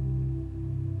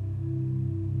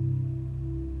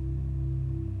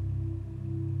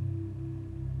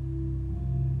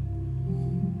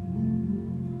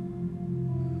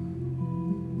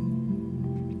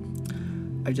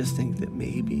 I just think that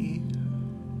maybe,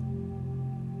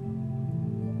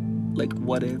 like,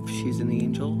 what if she's an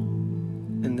angel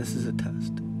and this is a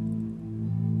test?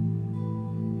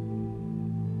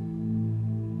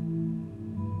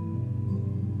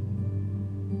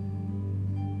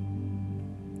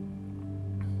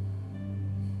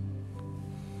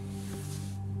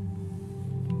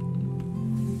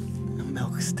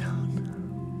 Milkstone.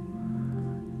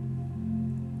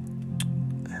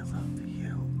 I love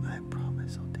you. I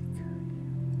promise I'll take care of you.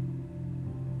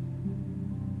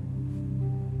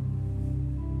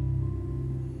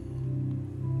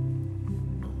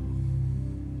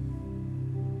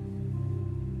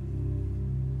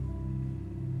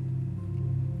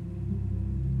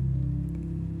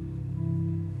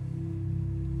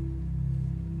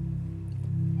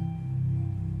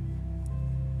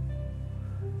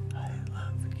 I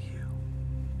love you.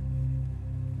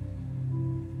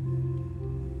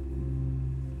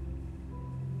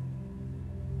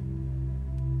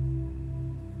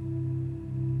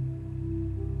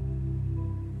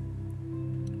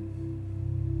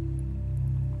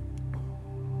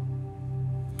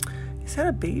 Is that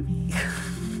a baby?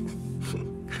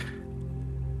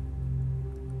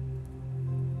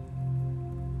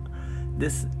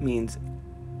 This means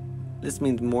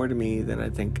more to me than I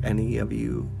think any of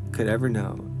you could ever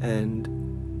know, and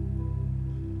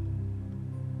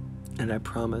I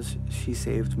promise she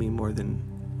saved me more than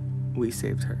we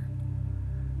saved her.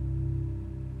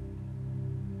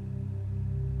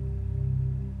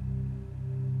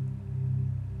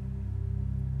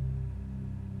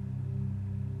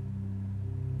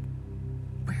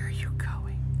 Where are you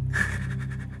going?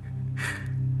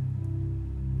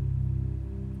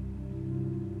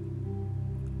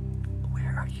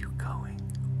 Where are you going?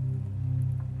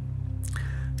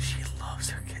 She loves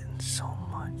her kitten so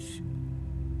much.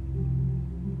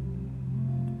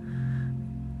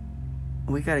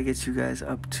 We gotta get you guys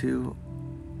up to.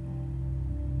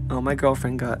 Oh, my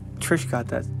girlfriend Trish got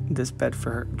this bed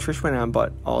for her. Trish went out and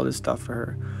bought all this stuff for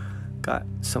her. Got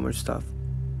so much stuff.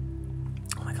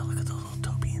 Oh my god, look at those little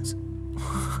toe beans.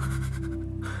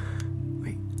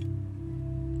 Wait.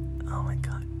 Oh my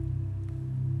god.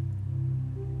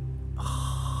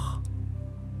 Oh.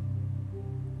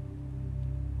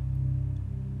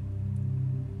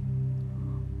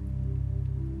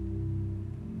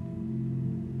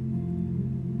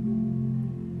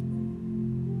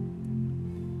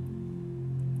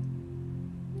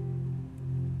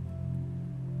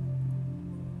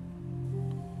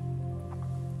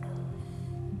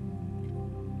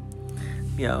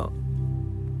 Yo,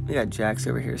 we got Jax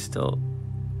over here still,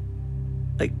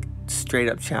 like, straight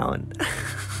up chowing.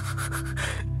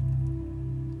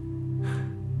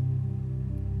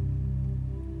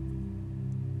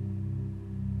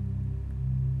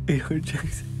 Yo,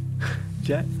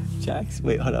 Jax,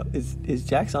 wait, hold up. Is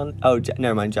Jax on? Oh,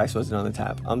 never mind. Jax wasn't on the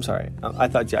tap. I'm sorry. I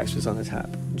thought Jax was on the tap.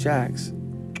 Jax.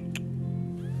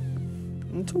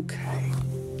 It's okay.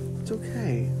 It's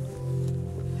okay.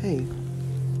 Hey.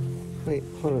 Wait,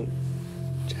 hold on.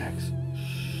 Jax.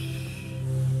 Shh.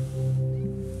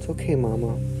 It's okay,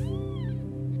 Mama.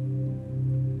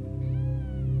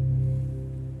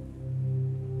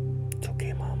 It's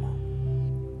okay, Mama.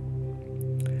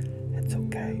 It's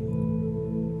okay.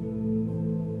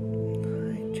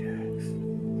 Hi, Jax.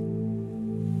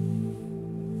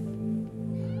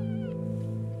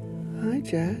 Hi,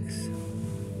 Jax.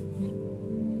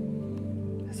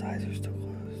 His eyes are still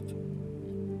closed.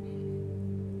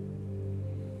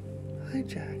 Hi,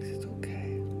 Jax. It's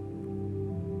okay.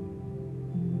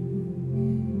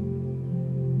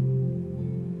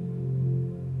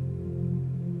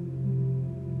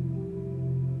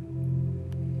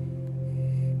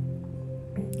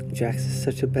 Jax is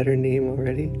such a better name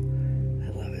already. I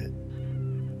love it.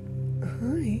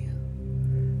 Hi.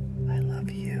 I love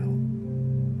you.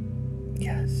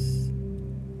 Yes.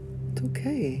 It's It's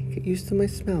okay. Get used to my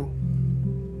smell.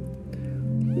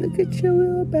 Look at your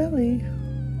little belly.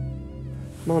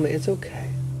 Mama, it's okay.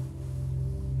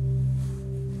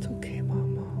 It's okay,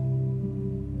 Mama.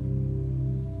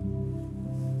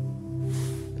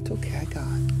 It's okay. I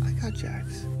got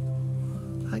Jax.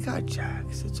 I got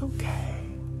Jax. It's okay.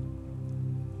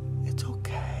 It's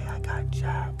okay. I got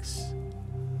Jax.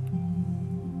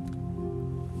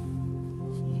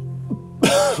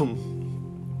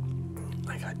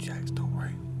 I got Jax. Don't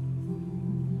worry.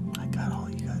 I got all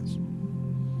you guys.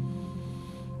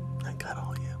 I got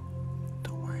all you.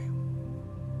 Don't worry.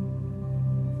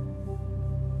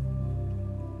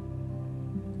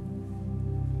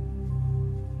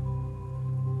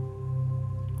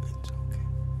 It's okay.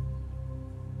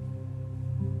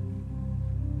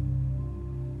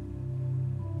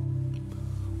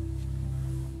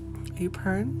 Are you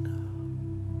purring?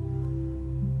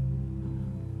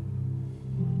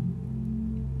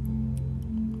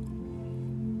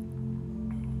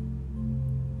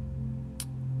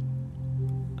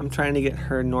 I'm trying to get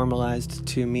her normalized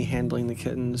to me handling the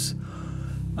kittens,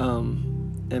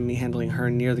 and me handling her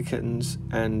near the kittens,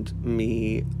 and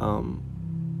me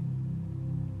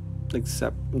like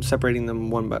separating them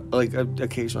one by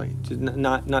occasionally,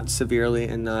 not severely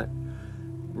and not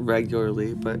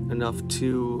regularly, but enough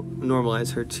to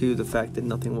normalize her to the fact that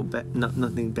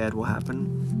nothing bad will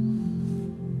happen.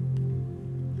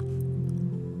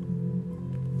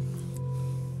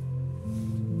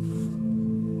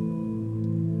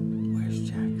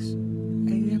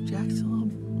 Jack's a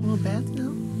little bath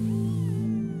now.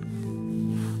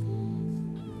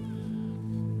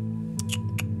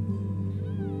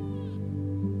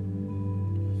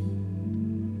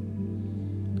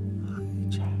 Hi,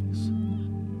 Jax.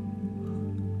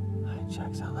 Hi,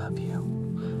 Jax. I love you.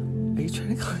 Are you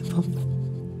trying to climb up?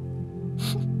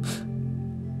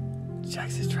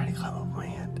 Jax is trying to climb up my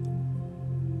hand.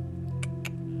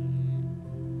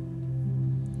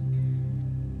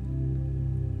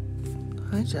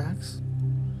 Hi, Jax.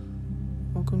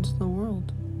 Welcome to the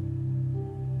world.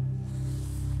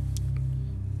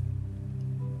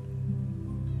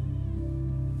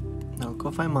 Now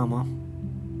go find Mama.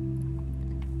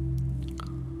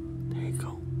 There you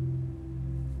go.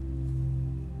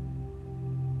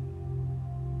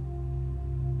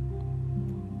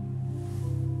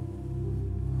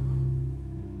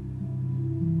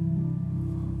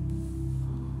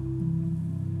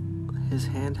 His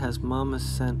hand has Mama's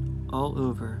scent all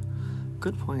over.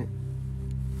 Good point.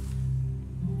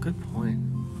 Good point.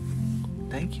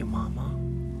 Thank you, Mama.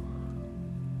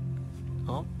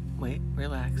 Oh, wait.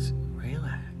 Relax.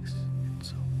 Relax.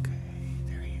 It's okay.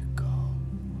 There you go.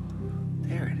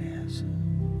 There it is.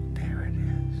 There it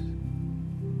is.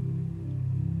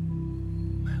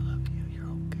 I love you.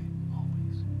 You're okay.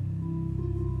 Always.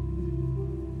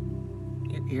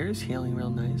 Your ear is healing real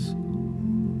nice.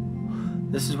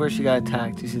 This is where she got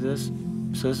attacked. You see this?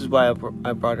 So this is why I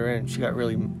brought her in. She got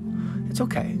really... It's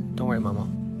okay. Don't worry, Mama.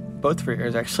 Both of her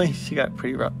ears, actually. She got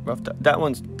pretty roughed up. That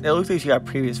one's... It looks like she got a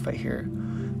previous fight here.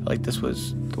 Like, this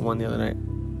was the one the other night.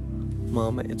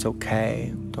 Mama, it's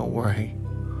okay. Don't worry.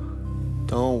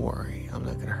 Don't worry. I'm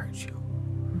not gonna hurt you.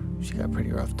 She got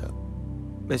pretty roughed up.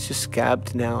 It's just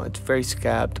scabbed now. It's very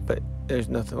scabbed, but there's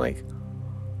nothing like...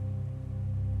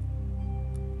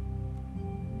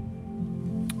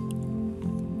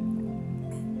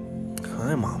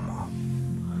 Hi, Mama.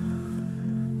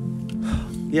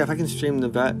 Yeah, if I can stream the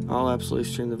vet, I'll absolutely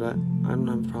stream the vet. I don't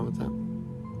have a problem with that.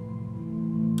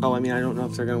 Oh, I mean, I don't know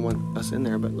if they're going to want us in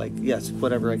there, but, like, yes,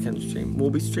 whatever I can stream. We'll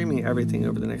be streaming everything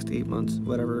over the next 8 months,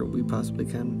 whatever we possibly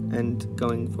can. And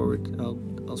going forward,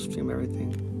 I'll stream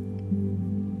everything.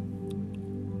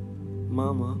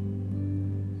 Mama,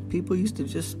 people used to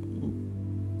just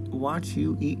watch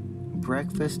you eat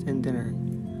breakfast and dinner.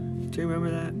 Do you remember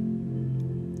that?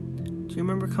 Do you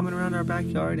remember coming around our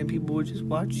backyard and people would just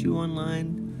watch you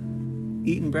online,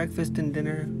 eating breakfast and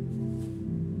dinner?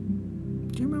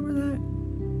 Do you remember that?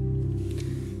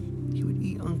 You would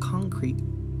eat on concrete.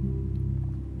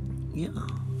 Yeah,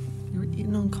 you were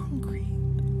eating on concrete.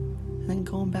 And then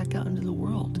going back out into the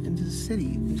world, into the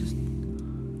city, and just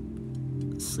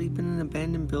sleeping in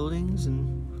abandoned buildings and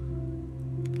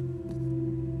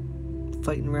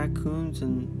fighting raccoons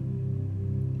and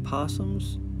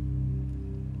possums.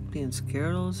 Being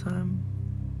scared all the time.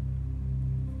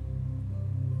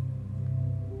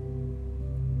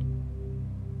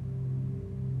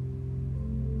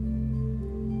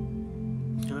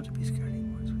 You don't have to be scared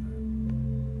anymore. It's a good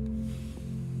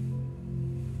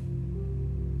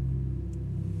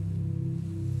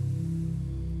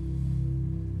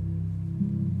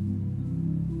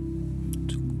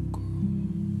girl.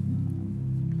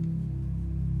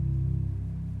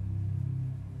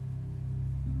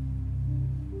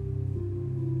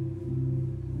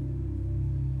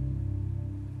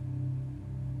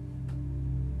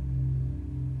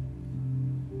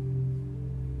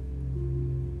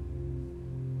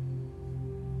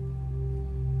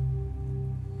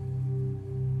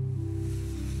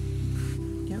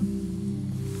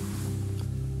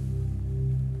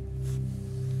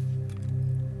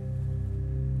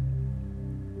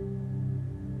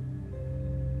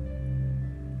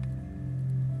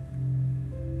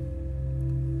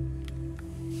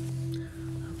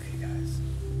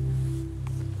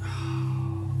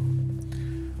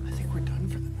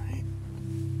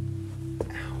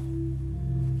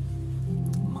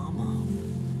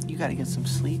 gotta get some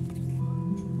sleep.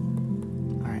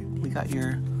 All right, we got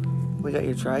your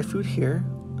dry food here,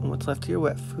 and what's left of your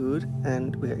wet food,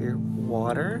 and we got your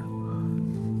water.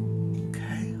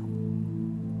 Okay.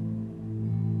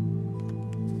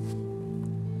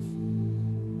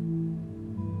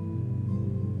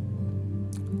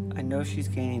 I know she's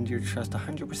gained your trust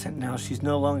 100% now. She's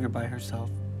no longer by herself.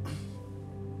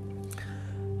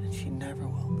 And she never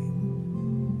will be.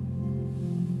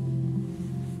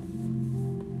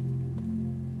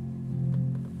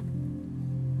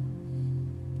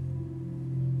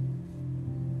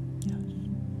 Yes.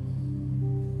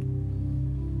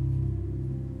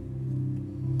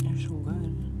 You're so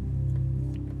good.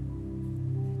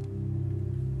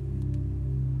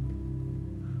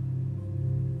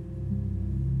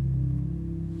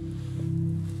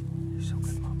 So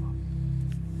good, Mama.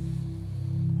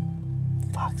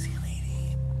 Foxy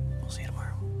lady. We'll see you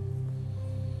tomorrow.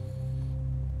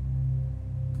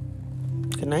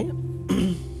 Good night.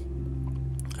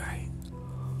 All right.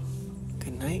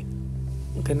 Good night.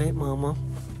 Good night, Mama.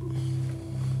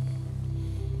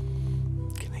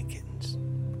 Good night, kittens.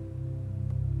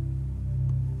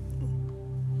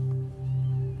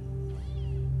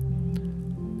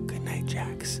 Good night,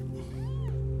 Jax.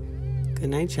 Good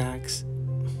night, Jax.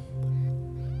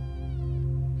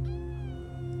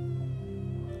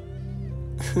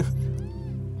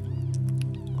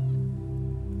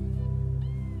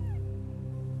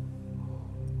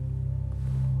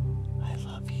 I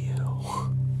love you.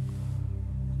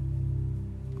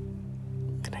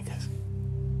 Good night, guys.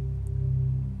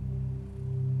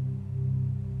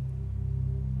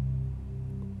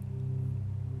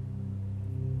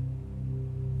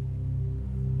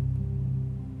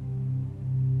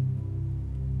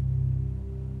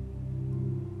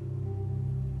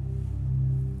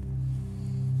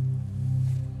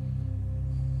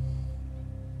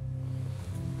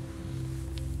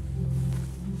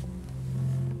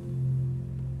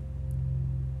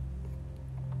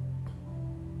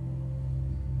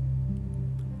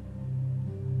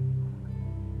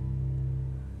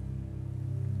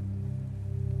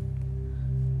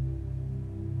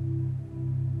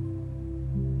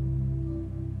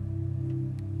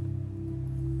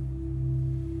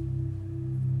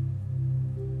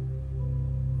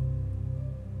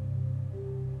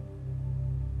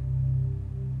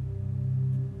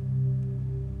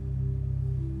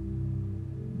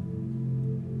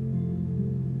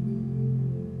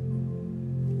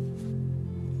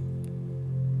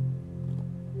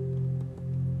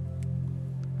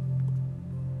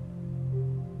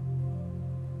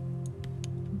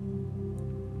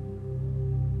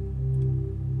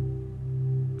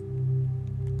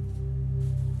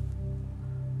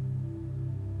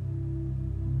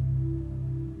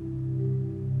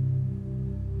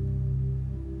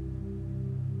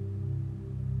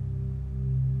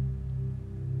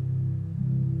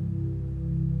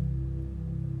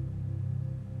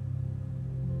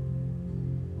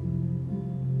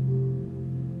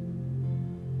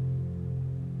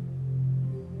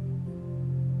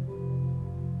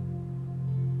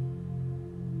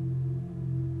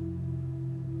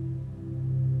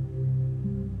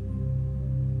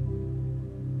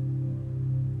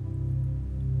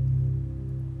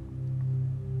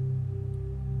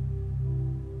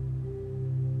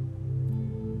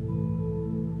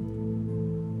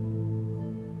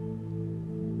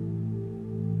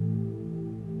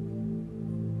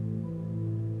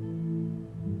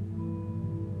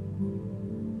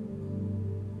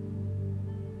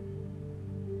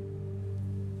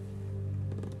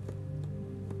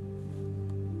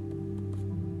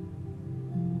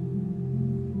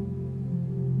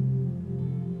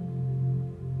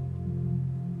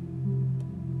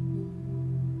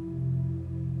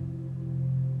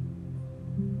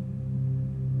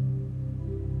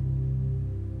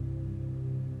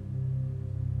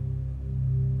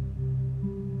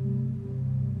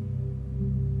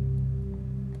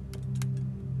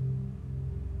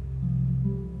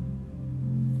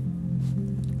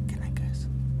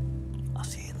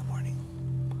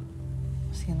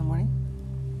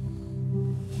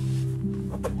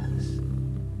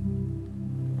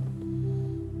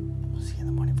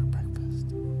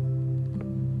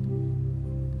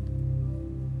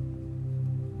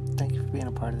 Being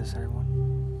a part of this, everyone.